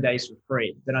for 7 days for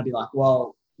free? Then I'd be like,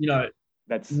 well,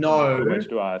 that's no, too much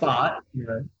to ask. but,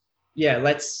 yeah,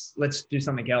 let's do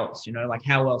something else, like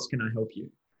how else can I help you?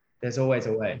 There's always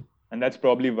a way. And that's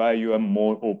probably why you are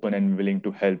more open and willing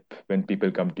to help when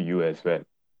people come to you as well.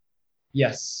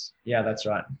 Yes. Yeah, that's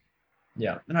right.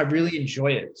 Yeah. And I really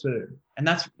enjoy it too. And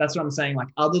that's what I'm saying. Like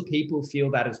other people feel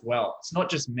that as well. It's not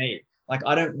just me. Like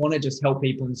I don't want to just help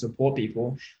people and support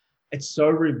people. It's so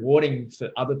rewarding for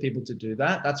other people to do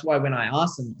that. That's why when I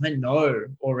ask them, I know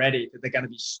already that they're going to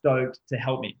be stoked to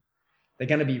help me. They're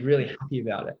going to be really happy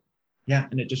about it. Yeah.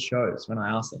 And it just shows when I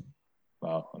ask them.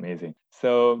 Wow, amazing.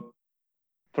 So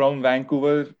from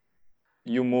Vancouver,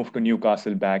 you moved to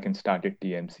Newcastle back and started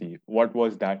TMC. What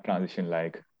was that transition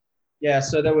like? Yeah,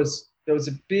 so there was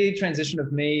a big transition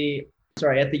of me.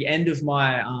 Sorry, at the end of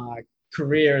my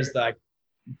career as like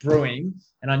brewing,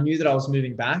 and I knew that I was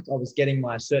moving back. I was getting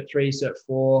my Cert 3, Cert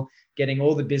 4, getting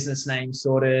all the business names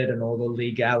sorted and all the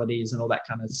legalities and all that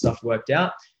kind of stuff worked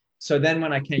out. So then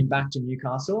when I came back to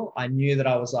Newcastle, I knew that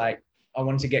I was like, I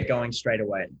wanted to get going straight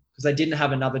away because I didn't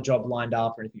have another job lined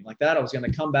up or anything like that. I was going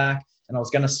to come back and I was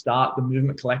going to start the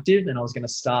Movement Collective and I was going to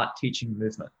start teaching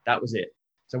movement. That was it.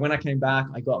 So when I came back,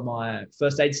 I got my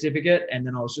first aid certificate and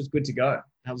then I was just good to go.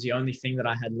 That was the only thing that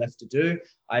I had left to do.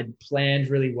 I'd planned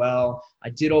really well. I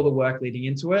did all the work leading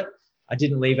into it. I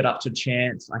didn't leave it up to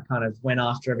chance. I kind of went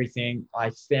after everything.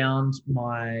 I found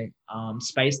my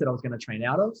space that I was going to train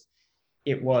out of.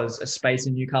 It was a space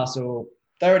in Newcastle.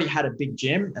 They already had a big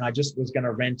gym and I just was going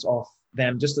to rent off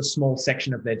them just a small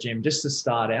section of their gym just to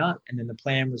start out. And then the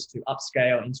plan was to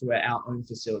upscale into our own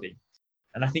facility.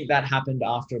 And I think that happened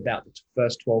after about the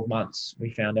first 12 months,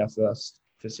 we found our first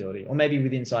facility, or maybe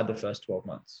inside the first 12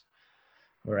 months,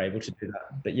 we're able to do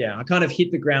that. But yeah, I kind of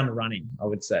hit the ground running, I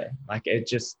would say. Like it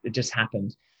just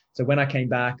happened. So when I came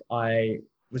back, I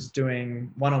was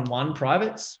doing one-on-one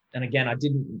privates. And again, I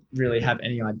didn't really have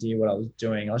any idea what I was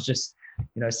doing. I was just,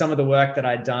 some of the work that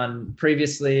I'd done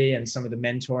previously and some of the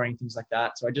mentoring, things like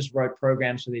that. So I just wrote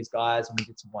programs for these guys and we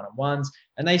did some one-on-ones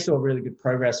and they saw really good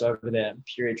progress over their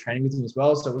period training with them as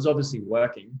well. So it was obviously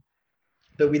working.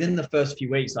 But within the first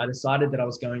few weeks, I decided that I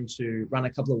was going to run a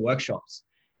couple of workshops.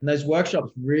 And those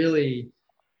workshops really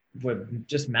were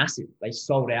just massive. They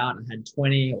sold out and had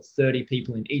 20 or 30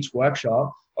 people in each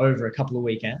workshop over a couple of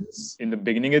weekends. In the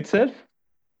beginning itself?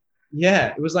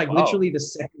 Yeah, it was like Wow. literally the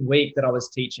second week that I was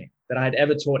teaching that I had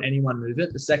ever taught anyone move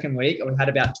it. The second week, I had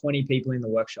about 20 people in the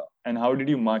workshop. And how did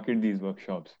you market these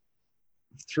workshops?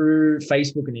 Through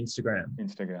Facebook and Instagram.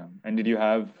 Instagram. And did you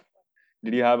have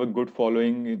a good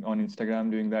following on Instagram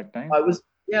during that time?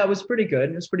 It was pretty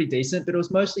good. It was pretty decent, but it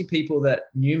was mostly people that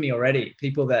knew me already,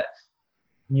 people that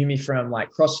knew me from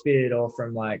like CrossFit or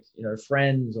from like,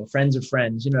 friends or friends of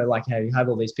friends, like how you have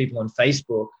all these people on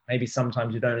Facebook. Maybe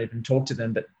sometimes you don't even talk to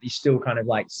them, but you still kind of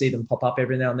like see them pop up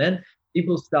every now and then.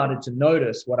 People started to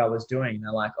notice what I was doing.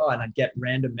 They're like, oh, and I'd get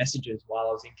random messages while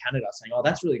I was in Canada saying, oh,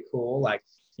 that's really cool. Like,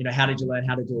 how did you learn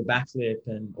how to do a backflip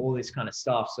and all this kind of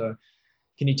stuff? So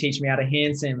can you teach me how to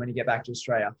handstand when you get back to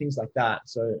Australia? Things like that.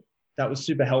 So that was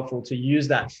super helpful to use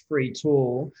that free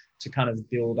tool to kind of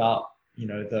build up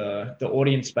the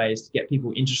audience space to get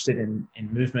people interested in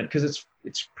movement because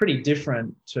it's pretty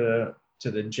different to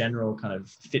the general kind of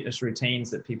fitness routines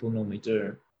that people normally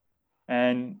do.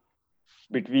 And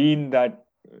between that,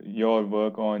 your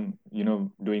work on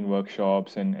doing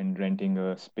workshops and renting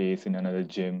a space in another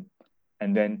gym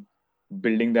and then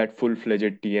building that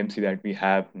full-fledged TMC that we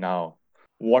have now,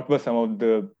 what were some of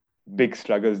the big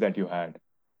struggles that you had?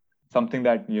 Something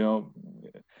that,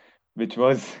 which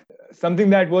was something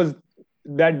that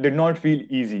did not feel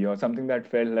easy, or something that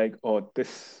felt like, oh,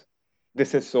 this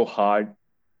is so hard.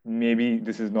 Maybe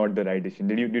this is not the right decision.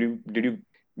 Did you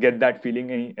get that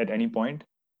feeling at any point?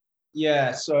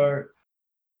 Yeah. So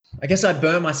I guess I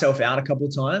burnt myself out a couple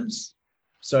of times.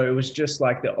 So it was just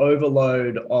like the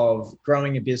overload of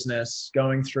growing a business,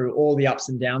 going through all the ups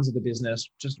and downs of the business,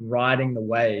 just riding the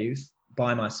wave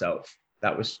by myself.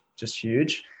 That was just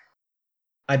huge.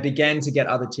 I began to get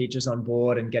other teachers on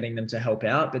board and getting them to help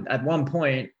out. But at one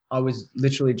point, I was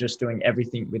literally just doing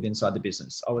everything with inside the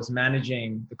business. I was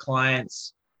managing the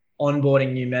clients,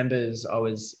 onboarding new members. I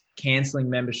was canceling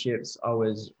memberships. I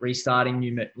was restarting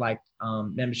new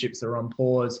memberships that were on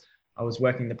pause. I was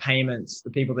working the payments, the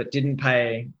people that didn't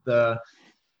pay, the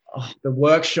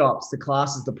workshops, the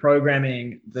classes, the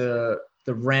programming, the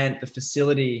rent, the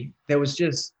facility. There was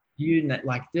just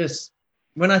like this.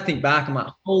 When I think back, I'm like,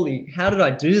 holy, how did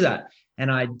I do that? And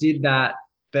I did that,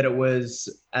 but it was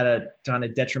at a kind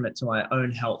of detriment to my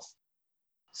own health.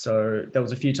 So there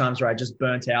was a few times where I just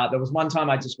burnt out. There was one time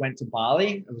I just went to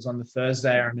Bali. It was on the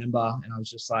Thursday, I remember, and I was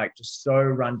just so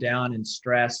run down and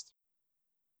stressed,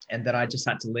 and that I just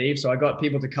had to leave. So I got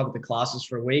people to cover the classes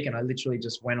for a week, and I literally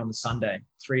just went on the Sunday.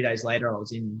 3 days later, I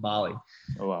was in Bali.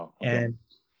 Oh, wow. Okay. And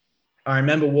I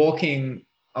remember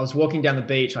I was walking down the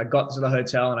beach. I got to the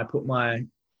hotel and I put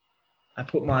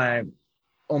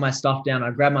all my stuff down.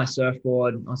 I grabbed my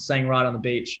surfboard. I was staying right on the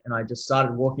beach, and I just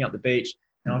started walking up the beach.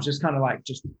 And I was just kind of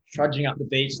just trudging up the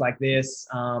beach like this,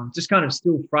 just kind of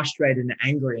still frustrated and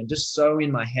angry, and just so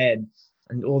in my head,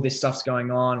 and all this stuff's going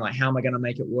on. Like, how am I going to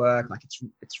make it work? Like,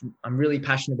 I'm really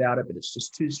passionate about it, but it's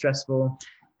just too stressful.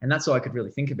 And that's all I could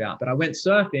really think about. But I went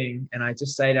surfing, and I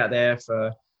just stayed out there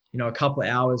for a couple of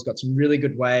hours, got some really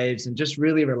good waves, and just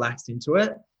really relaxed into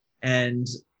it. And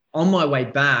on my way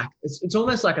back, it's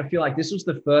almost like I feel like this was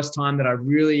the first time that I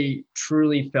really,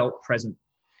 truly felt present.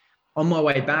 On my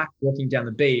way back, walking down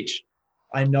the beach,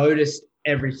 I noticed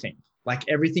everything. Like,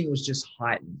 everything was just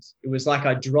heightened. It was like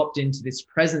I dropped into this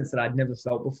presence that I'd never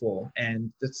felt before.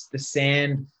 And the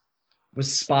sand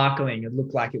was sparkling. It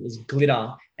looked like it was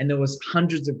glitter. And there was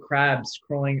hundreds of crabs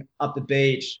crawling up the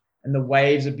beach. And the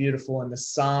waves are beautiful, and the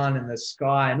sun and the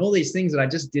sky and all these things that I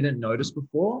just didn't notice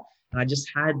before. And I just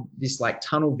had this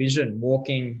tunnel vision,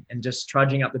 walking and just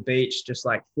trudging up the beach, just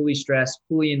fully stressed,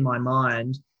 fully in my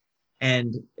mind.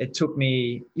 And it took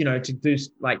me,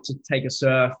 to take a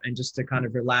surf and just to kind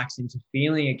of relax into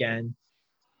feeling again,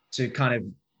 to kind of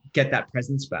get that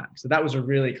presence back. So that was a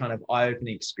really kind of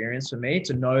eye-opening experience for me,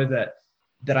 to know that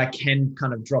I can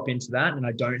kind of drop into that, and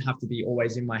I don't have to be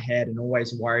always in my head and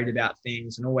always worried about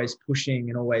things and always pushing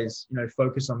and always,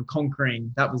 focus on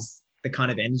conquering. That was the kind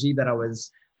of energy that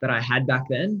I had back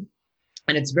then.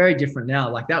 And it's very different now.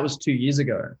 Like, that was 2 years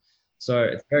ago. So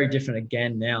it's very different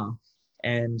again now.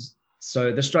 And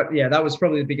so that was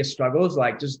probably the biggest struggles,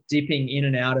 just dipping in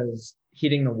and out of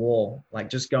hitting the wall,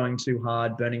 just going too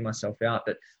hard, burning myself out.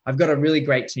 But I've got a really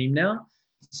great team now.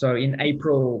 So in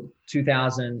April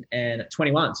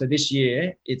 2021, so this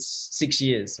year, it's 6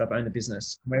 years that I've owned the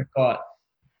business. We've got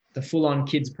the full-on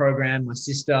kids program. My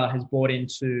sister has bought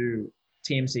into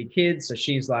TMC Kids. So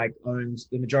she's owns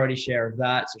the majority share of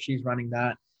that. So she's running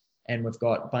that. And we've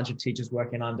got a bunch of teachers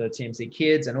working under TMC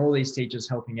Kids, and all these teachers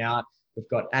helping out. We've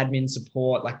got admin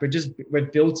support.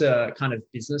 We've built a kind of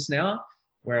business now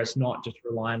where it's not just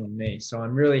relying on me. So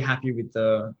I'm really happy with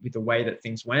the way that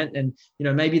things went. And,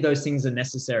 maybe those things are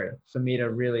necessary for me to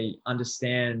really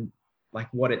understand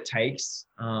what it takes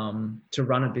to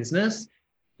run a business,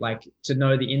 to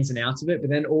know the ins and outs of it, but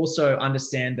then also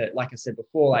understand that, like I said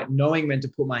before, knowing when to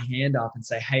put my hand up and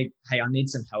say, hey, I need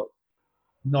some help,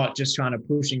 not just trying to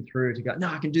pushing through to go, no,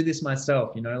 I can do this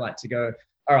myself, to go,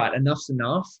 all right, enough's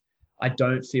enough. I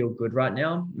don't feel good right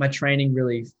now. My training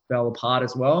really fell apart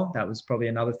as well. That was probably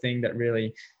another thing that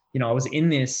really, I was in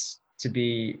this to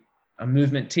be a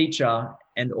movement teacher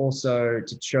and also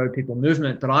to show people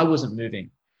movement, but I wasn't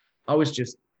moving. I was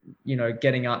just,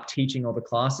 getting up, teaching all the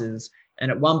classes.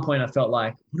 And at one point I felt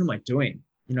like, what am I doing?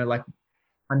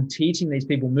 I'm teaching these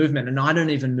people movement and I don't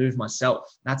even move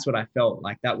myself. That's what I felt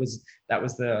like. That was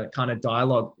the kind of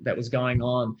dialogue that was going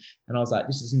on. And I was like,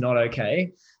 this is not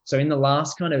okay. So in the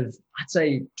last kind of, I'd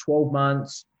say 12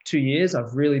 months, 2 years,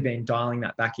 I've really been dialing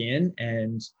that back in.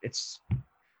 And it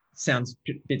sounds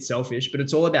a bit selfish, but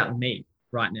it's all about me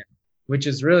right now, which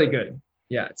is really good.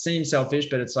 Yeah, it seems selfish,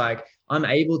 but it's I'm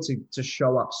able to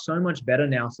show up so much better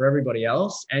now for everybody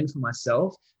else and for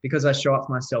myself because I show up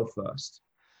for myself first.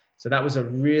 So that was a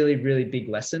really, really big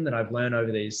lesson that I've learned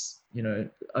over these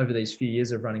over these few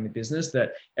years of running the business,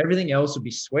 that everything else would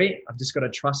be sweet. I've just got to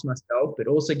trust myself, but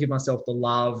also give myself the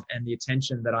love and the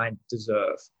attention that I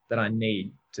deserve, that I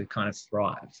need to kind of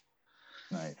thrive.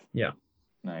 Nice. Yeah.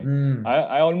 Nice.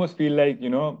 I almost feel like,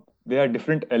 there are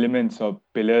different elements or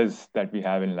pillars that we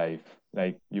have in life.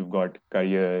 Like you've got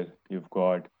career, you've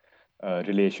got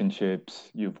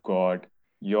relationships, you've got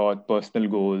your personal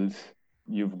goals,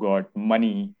 you've got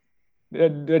money. There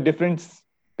are different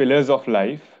pillars of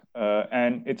life,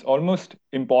 and it's almost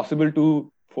impossible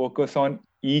to focus on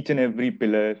each and every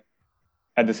pillar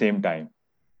at the same time.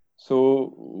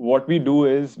 So what we do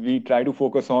is we try to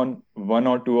focus on one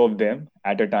or two of them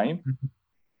at a time,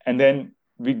 and then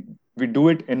we do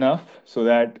it enough so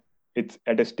that it's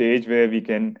at a stage where we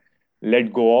can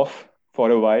let go of for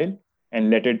a while and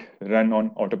let it run on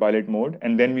autopilot mode,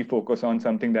 and then we focus on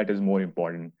something that is more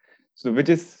important. So which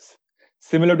is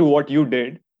similar to what you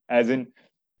did, as in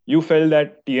you felt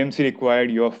that TMC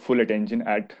required your full attention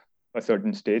at a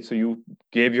certain stage, so you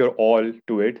gave your all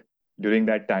to it during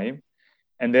that time,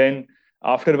 and then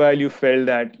after a while you felt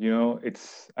that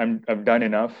I've done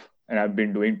enough and I've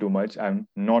been doing too much. I'm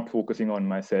not focusing on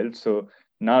myself. So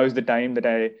now is the time that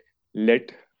I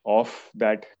let off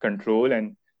that control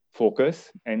and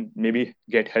focus and maybe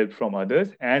get help from others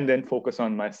and then focus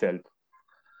on myself.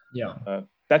 Yeah.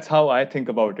 That's how I think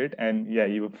about it. And yeah,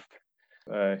 you've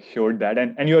showed that.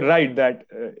 And you're right that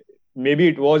maybe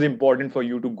it was important for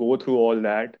you to go through all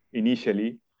that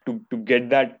initially to get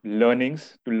that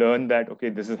learnings, to learn that, okay,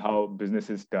 this is how business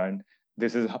is done.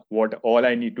 This is what all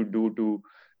I need to do to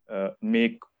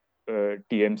make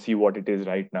TMC what it is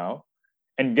right now,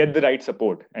 and get the right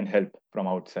support and help from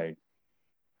outside.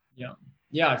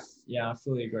 Yeah, I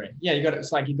fully agree. Yeah,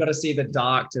 it's like you've got to see the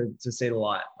dark to see the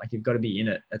light. Like you've got to be in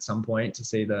it at some point to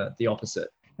see the opposite.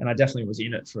 And I definitely was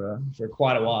in it for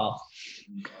quite a while.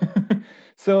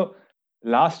 So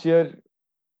last year,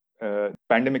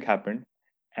 pandemic happened,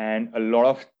 and a lot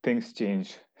of things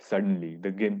changed suddenly.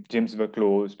 The gyms were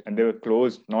closed, and they were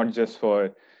closed not just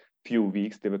for few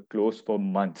weeks, they were closed for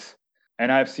months.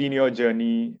 And I've seen your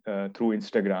journey through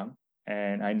Instagram,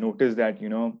 and I noticed that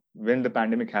when the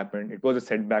pandemic happened, it was a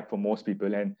setback for most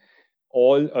people, and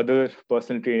all other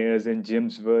personal trainers and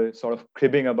gyms were sort of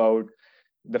cribbing about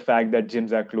the fact that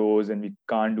gyms are closed and we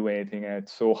can't do anything and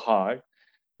it's so hard.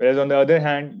 Whereas on the other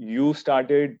hand, you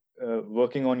started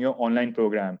working on your online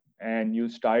program, and you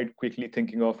started quickly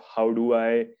thinking of how do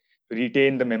I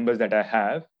retain the members that I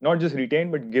have, not just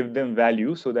retain, but give them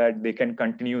value so that they can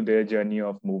continue their journey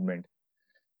of movement.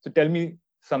 So tell me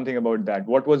something about that.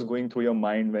 What was going through your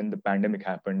mind when the pandemic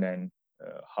happened, and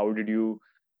how did you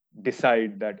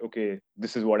decide that, okay,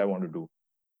 this is what I want to do?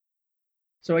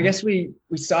 So I guess we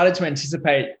started to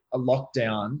anticipate a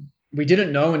lockdown. We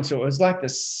didn't know until it was like the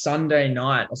Sunday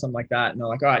night or something like that. And they're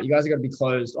like, all right, you guys are going to be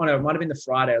closed. Oh no, it might have been the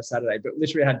Friday or Saturday, but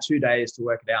literally had 2 days to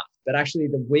work it out. But actually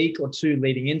the week or two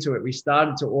leading into it, we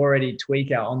started to already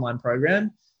tweak our online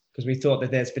program because we thought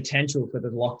that there's potential for the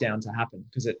lockdown to happen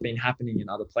because it's been happening in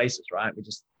other places, right? We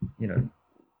just,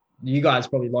 you guys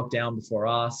probably locked down before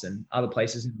us and other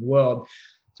places in the world.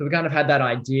 So we kind of had that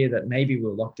idea that maybe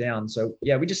we'll lock down. So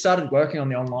yeah, we just started working on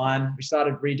the online. We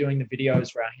started redoing the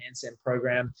videos for our handstand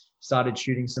program, started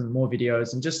shooting some more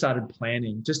videos and just started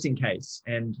planning just in case.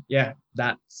 And yeah,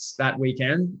 that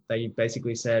weekend, they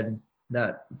basically said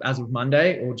that as of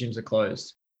Monday, all gyms are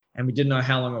closed. And we didn't know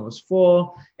how long it was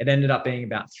for. It ended up being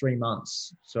about 3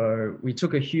 months. So we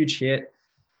took a huge hit.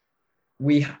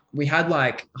 We had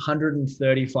like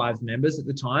 135 members at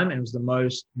the time, and it was the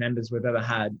most members we've ever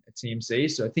had at TMC.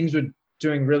 So things were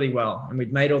doing really well, and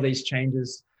we'd made all these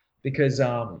changes because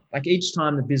like each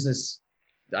time the business,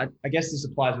 I guess this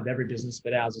applies with every business,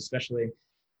 but ours especially,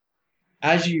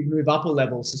 as you move up a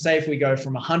level, so say if we go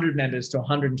from 100 members to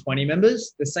 120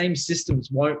 members, the same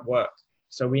systems won't work.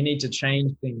 So we need to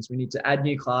change things. We need to add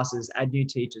new classes, add new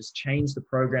teachers, change the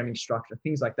programming structure,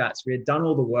 things like that. So we had done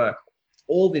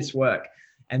all this work,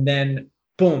 and then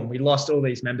boom, we lost all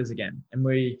these members again. And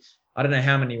I don't know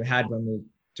how many we had when we were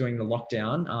doing the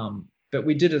lockdown, but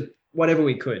we did whatever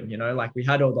we could, like we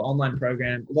had all the online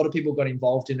program. A lot of people got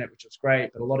involved in it, which was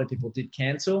great, but a lot of people did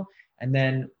cancel. And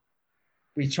then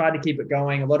we tried to keep it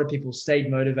going. A lot of people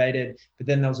stayed motivated, but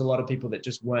then there was a lot of people that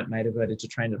just weren't motivated to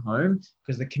train at home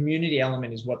because the community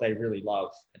element is what they really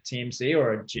love at TMC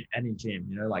or any gym,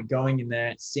 like going in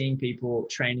there, seeing people,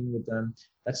 training with them.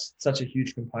 That's such a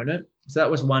huge component. So that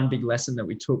was one big lesson that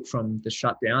we took from the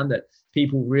shutdown, that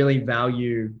people really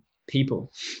value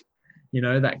people,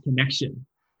 that connection.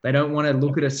 They don't want to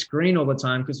look at a screen all the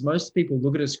time because most people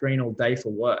look at a screen all day for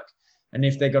work. And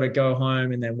if they've got to go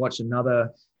home and then watch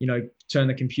another, turn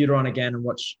the computer on again and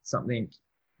watch something,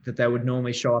 that they would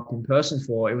normally show up in person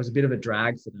for, it was a bit of a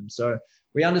drag for them. So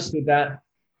we understood that.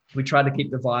 We tried to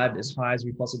keep the vibe as high as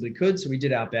we possibly could. So we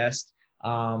did our best.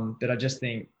 But I just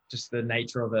think just the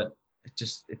nature of it,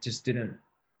 it just didn't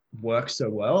work so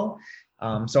well.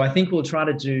 So I think we'll try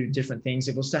to do different things.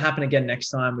 If it was to happen again next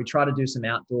time, we try to do some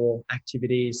outdoor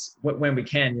activities when we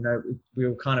can. You know, we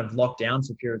were kind of locked down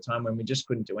for a period of time when we just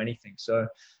couldn't do anything. So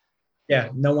yeah,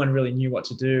 no one really knew what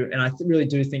to do. And I really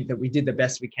do think that we did the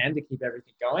best we can to keep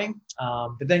everything going.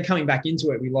 But then coming back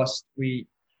into it,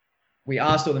 we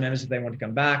asked all the members if they wanted to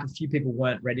come back. A few people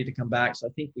weren't ready to come back. So I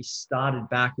think we started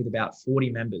back with about 40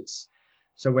 members.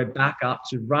 So we're back up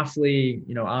to roughly,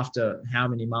 you know, after how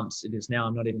many months it is now,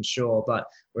 I'm not even sure, but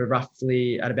we're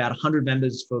roughly at about 100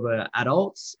 members for the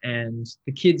adults, and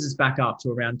the kids is back up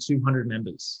to around 200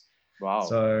 members. Wow.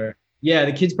 So yeah,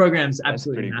 the kids program is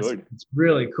absolutely massive. Good. It's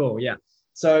really cool. Yeah.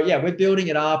 So yeah, we're building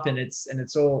it up, and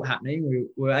it's all happening. We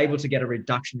were able to get a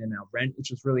reduction in our rent, which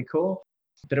was really cool.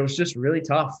 But it was just really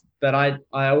tough. But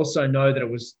I also know that it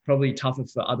was probably tougher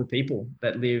for other people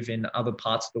that live in other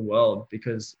parts of the world,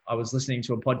 because I was listening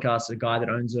to a podcast, a guy that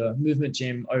owns a movement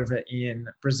gym over in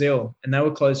Brazil, and they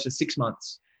were closed for 6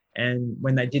 months. And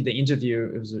when they did the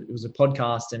interview, it was a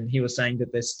podcast, and he was saying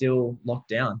that they're still locked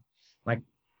down.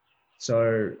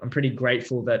 So I'm pretty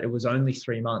grateful that it was only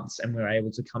 3 months and we were able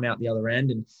to come out the other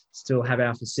end and still have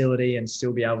our facility and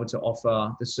still be able to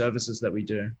offer the services that we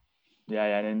do. Yeah,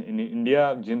 and in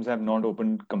India, gyms have not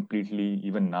opened completely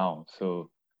even now. So,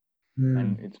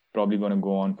 and it's probably going to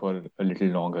go on for a little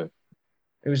longer.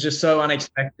 It was just so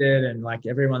unexpected, and like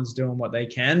everyone's doing what they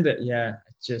can. But yeah,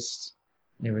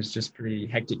 it was just pretty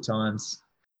hectic times.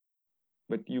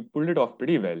 But you pulled it off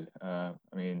pretty well.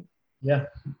 Yeah.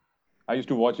 I used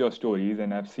to watch your stories,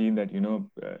 and I've seen that,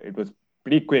 it was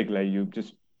pretty quick. Like you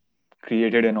just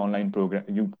created an online program.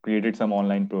 You created some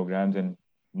online programs and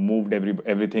moved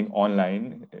everything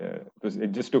online.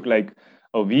 It just took like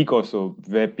a week or so,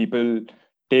 where people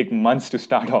take months to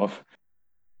start off.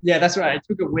 Yeah, that's right. It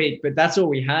took a week, but that's all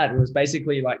we had. It was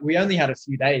basically like, we only had a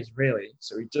few days really.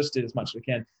 So we just did as much as we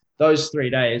can. Those 3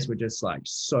 days were just like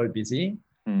so busy.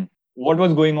 What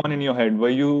was going on in your head? Were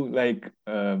you like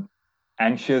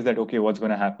anxious that, okay, what's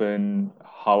going to happen?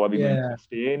 How are we going to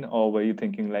sustain? Or were you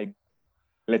thinking like,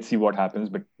 let's see what happens,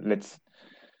 but let's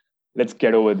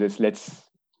get over this.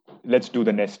 Let's do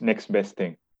the next best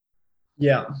thing.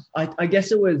 Yeah, I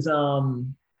guess it was,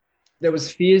 there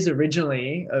was fears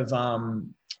originally of,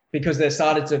 because there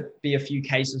started to be a few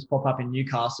cases pop up in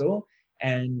Newcastle,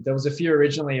 and there was a fear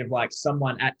originally of like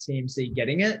someone at TMC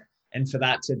getting it. And for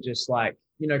that to just like,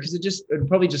 because it would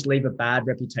probably just leave a bad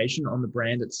reputation on the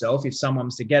brand itself. If someone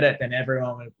was to get it, then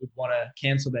everyone would want to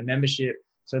cancel their membership.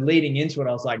 So leading into it,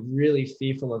 I was like really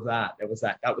fearful of that.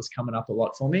 That was coming up a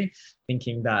lot for me,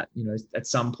 thinking that, at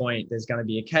some point there's going to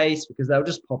be a case, because they were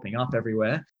just popping up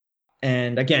everywhere.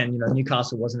 And again,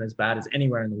 Newcastle wasn't as bad as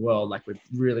anywhere in the world. Like, we're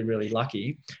really, really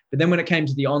lucky. But then when it came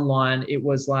to the online, it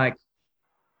was like,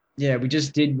 yeah, we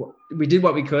did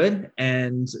what we could,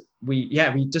 and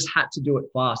we just had to do it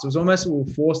fast. It was almost we were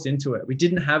forced into it. We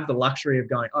didn't have the luxury of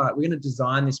going, all right, we're going to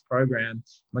design this program,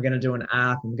 we're going to do an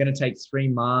app, and we're going to take 3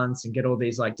 months and get all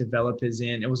these like developers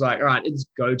in. It was like, all right, it's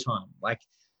go time. Like,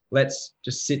 let's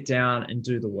just sit down and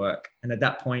do the work. And at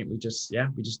that point, we just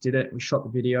did it. We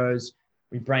shot the videos.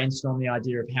 We brainstormed the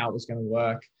idea of how it was going to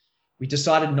work. We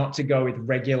decided not to go with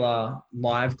regular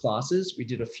live classes. We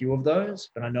did a few of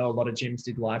those, but I know a lot of gyms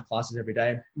did live classes every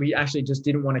day. We actually just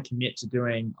didn't want to commit to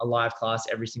doing a live class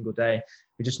every single day.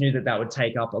 We just knew that would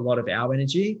take up a lot of our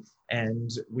energy, and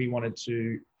we wanted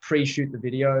to pre-shoot the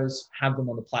videos, have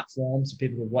them on the platform so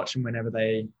people would watch them whenever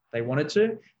they wanted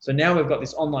to. So now we've got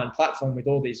this online platform with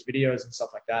all these videos and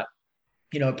stuff like that.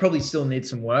 It probably still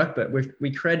needs some work, but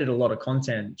we created a lot of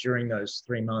content during those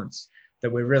 3 months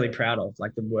that we're really proud of.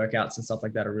 Like, the workouts and stuff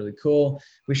like that are really cool.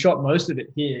 We shot most of it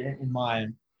here in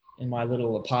my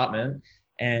little apartment.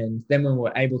 And then we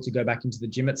were able to go back into the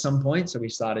gym at some point, so we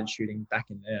started shooting back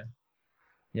in there.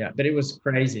 Yeah, but it was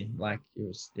crazy. Like, it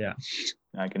was, yeah.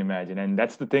 I can imagine. And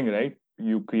that's the thing, right?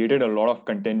 You created a lot of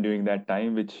content during that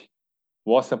time, which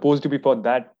was supposed to be for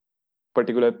that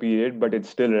particular period, but it's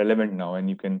still relevant now, and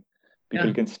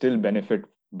people can still benefit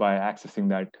by accessing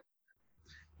that.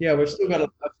 Yeah, we've still got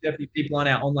 50 people on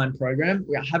our online program.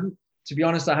 To be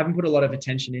honest, I haven't put a lot of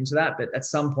attention into that, but at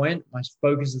some point my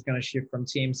focus is going to shift from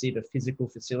TMC, the physical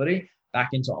facility, back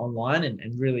into online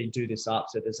and really do this up.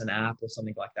 So there's an app or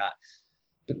something like that.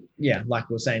 But yeah, like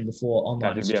we were saying before,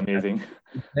 online would be amazing.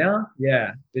 Now,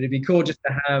 yeah, but it'd be cool just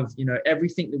to have,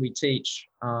 everything that we teach.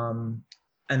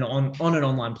 on an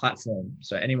online platform,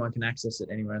 so anyone can access it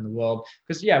anywhere in the world.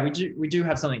 Because yeah, we do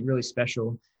have something really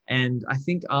special. And I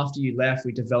think after you left,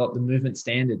 we developed the movement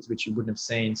standards, which you wouldn't have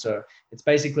seen. So it's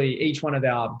basically each one of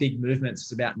our big movements,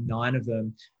 it's about 9 of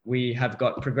them. We have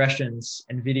got progressions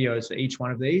and videos for each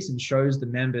one of these, and shows the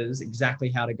members exactly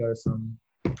how to go from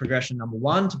progression number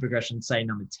 1 to progression, say,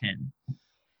 number 10.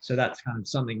 So that's kind of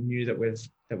something new that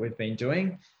we've been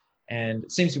doing, and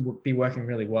it seems to be working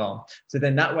really well. So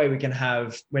then that way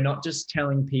we're not just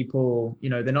telling people,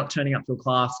 they're not turning up to a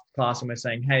class and we're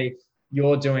saying, hey,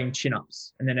 you're doing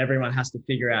chin-ups, and then everyone has to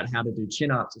figure out how to do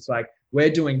chin-ups. It's like, we're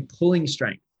doing pulling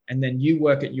strength, and then you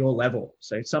work at your level.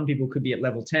 So some people could be at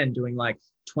level 10 doing like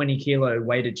 20 kilo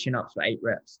weighted chin-ups for 8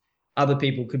 reps. Other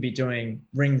people could be doing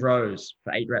ring rows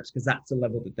for 8 reps because that's the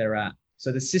level that they're at.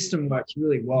 So the system works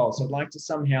really well. So I'd like to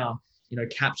somehow,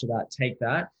 capture that, take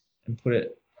that, and put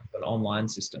it in an online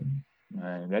system.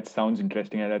 That sounds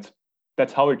interesting, and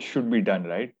that's how it should be done,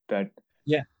 right? That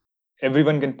yeah,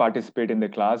 everyone can participate in the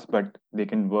class, but they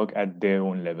can work at their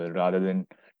own level rather than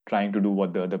trying to do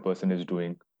what the other person is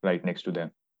doing right next to them.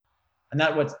 And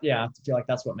I feel like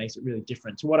that's what makes it really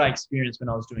different to what I experienced when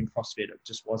I was doing CrossFit. It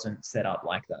just wasn't set up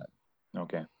like that.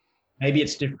 Okay. Maybe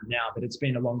it's different now, but it's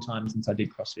been a long time since I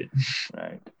did CrossFit.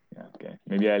 Right. Yeah. Okay.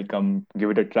 Maybe I'll come give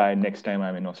it a try next time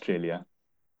I'm in Australia.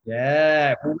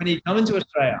 Yeah. Well, when are you coming to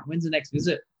Australia? When's the next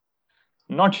visit?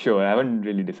 Not sure. I haven't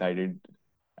really decided.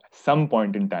 At some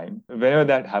point in time, whenever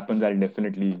that happens, I'll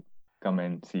definitely come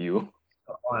and see you.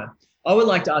 I would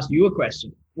like to ask you a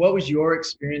question. What was your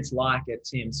experience like at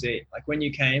TMC? Like when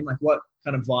you came, like what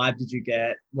kind of vibe did you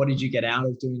get? What did you get out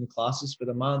of doing the classes for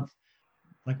the month?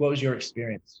 Like what was your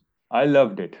experience? I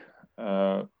loved it.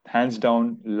 Hands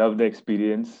down, loved the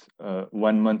experience.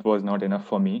 1 month was not enough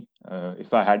for me.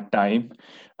 If I had time,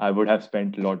 I would have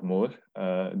spent a lot more.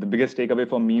 The biggest takeaway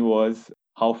for me was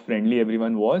how friendly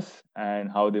everyone was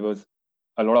and how there was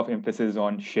a lot of emphasis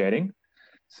on sharing.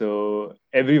 So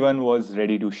everyone was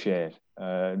ready to share.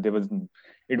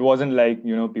 It wasn't like,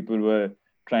 people were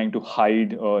trying to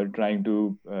hide or trying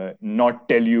to not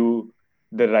tell you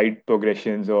the right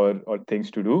progressions or things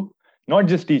to do. Not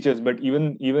just teachers, but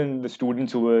even the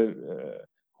students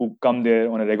who come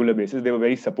there on a regular basis, they were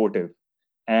very supportive.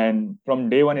 And from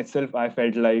day one itself, I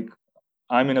felt like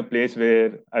I'm in a place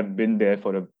where I've been there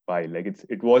for a while. Like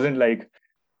it wasn't like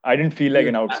I didn't feel like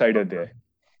an outsider there.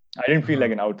 I didn't feel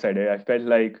like an outsider. I felt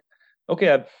like,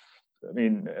 okay,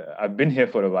 I've been here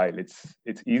for a while.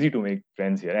 It's easy to make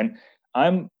friends here, and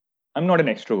I'm not an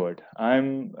extrovert.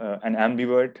 I'm an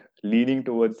ambivert, leaning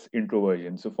towards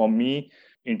introversion. So for me,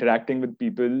 interacting with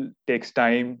people takes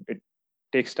time. It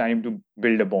takes time to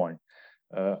build a bond,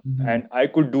 and I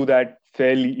could do that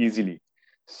fairly easily.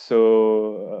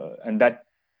 So and that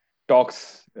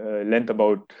talks length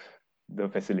about the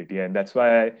facility, and that's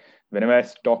why whenever I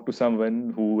talk to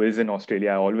someone who is in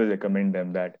Australia, I always recommend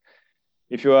them that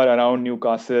if you are around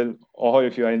Newcastle or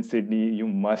if you are in Sydney, you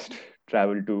must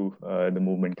travel to the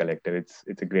Movement Collective.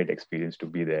 It's a great experience to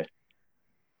be there.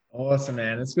 Awesome,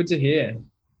 man. It's good to hear.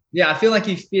 Yeah, I feel like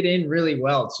you fit in really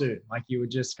well too. Like you were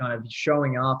just kind of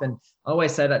showing up, and I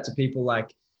always say that to people,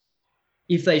 like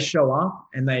if they show up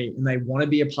and they want to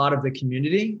be a part of the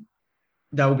community,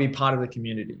 they'll be part of the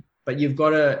community. But you've got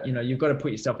to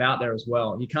put yourself out there as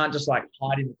well. You can't just like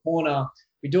hide in the corner.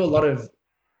 We do a lot of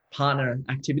partner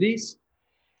activities,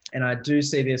 and I do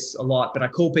see this a lot, but I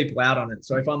call people out on it.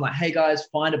 So if I'm like, hey guys,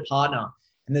 find a partner,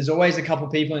 and there's always a couple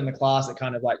of people in the class that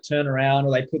kind of like turn around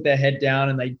or they put their head down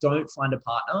and they don't find a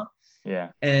partner. Yeah.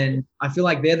 And I feel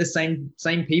like they're the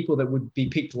same people that would be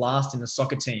picked last in the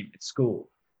soccer team at school.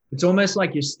 It's almost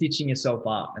like you're stitching yourself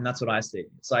up. And that's what I see.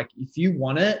 It's like, if you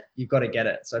want it, you've got to get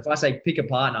it. So if I say pick a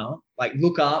partner, like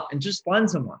look up and just find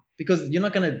someone, because you're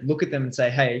not going to look at them and say,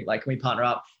 hey, like, can we partner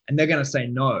up? And they're going to say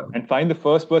no. And find the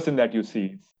first person that you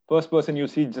see. First person you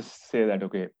see, just say that,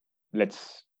 okay,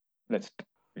 let's do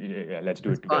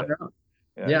it together.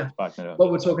 Yeah. Partner up.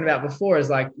 What we're talking about before is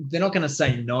like, they're not going to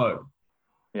say no.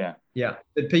 Yeah. Yeah.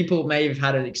 But people may have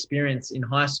had an experience in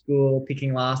high school,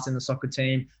 picking last in the soccer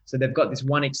team. So they've got this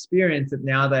one experience that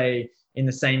now they in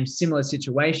the same similar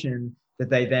situation that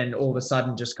they then all of a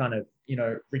sudden just kind of,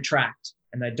 retract,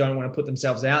 and they don't want to put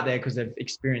themselves out there because they've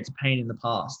experienced pain in the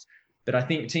past. But I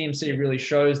think TMC really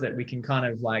shows that we can kind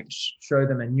of like show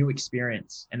them a new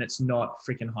experience, and it's not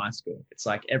freaking high school. It's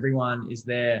like everyone is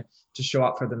there to show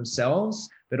up for themselves,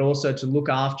 but also to look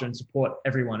after and support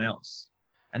everyone else.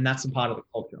 And that's a part of the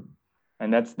culture.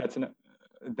 And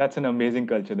that's an amazing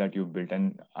culture that you've built.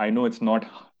 And I know it's not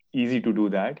easy to do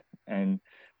that. And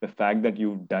the fact that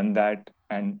you've done that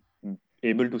and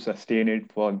able to sustain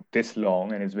it for this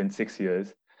long, and it's been 6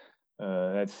 years,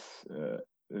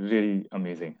 really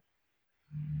amazing.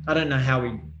 I don't know how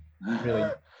we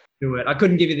really do it. I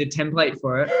couldn't give you the template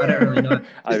for it. I don't really know.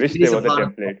 I wish there was a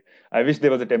template. I wish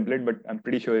there was a template, but I'm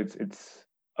pretty sure it's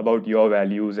about your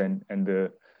values and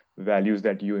the values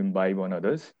that you imbibe on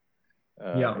others.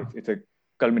 It's a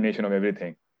culmination of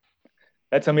everything.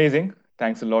 That's amazing.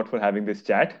 Thanks a lot for having this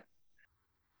chat.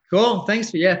 Cool.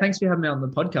 Thanks for having me on the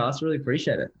podcast. Really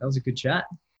appreciate it. That was a good chat.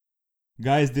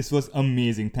 Guys, this was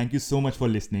amazing. Thank you so much for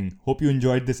listening. Hope you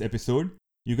enjoyed this episode.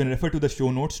 You can refer to the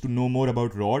show notes to know more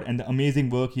about Rod and the amazing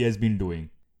work he has been doing.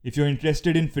 If you're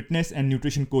interested in fitness and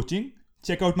nutrition coaching,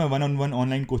 check out my one-on-one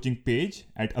online coaching page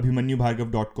at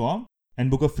abhimanyubhargav.com and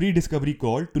book a free discovery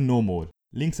call to know more.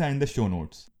 Links are in the show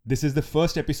notes. This is the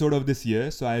first episode of this year,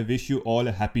 so I wish you all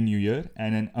a happy new year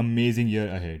and an amazing year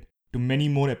ahead. To many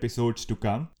more episodes to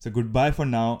come. So goodbye for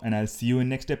now, and I'll see you in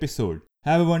next episode.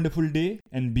 Have a wonderful day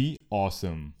and be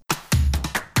awesome.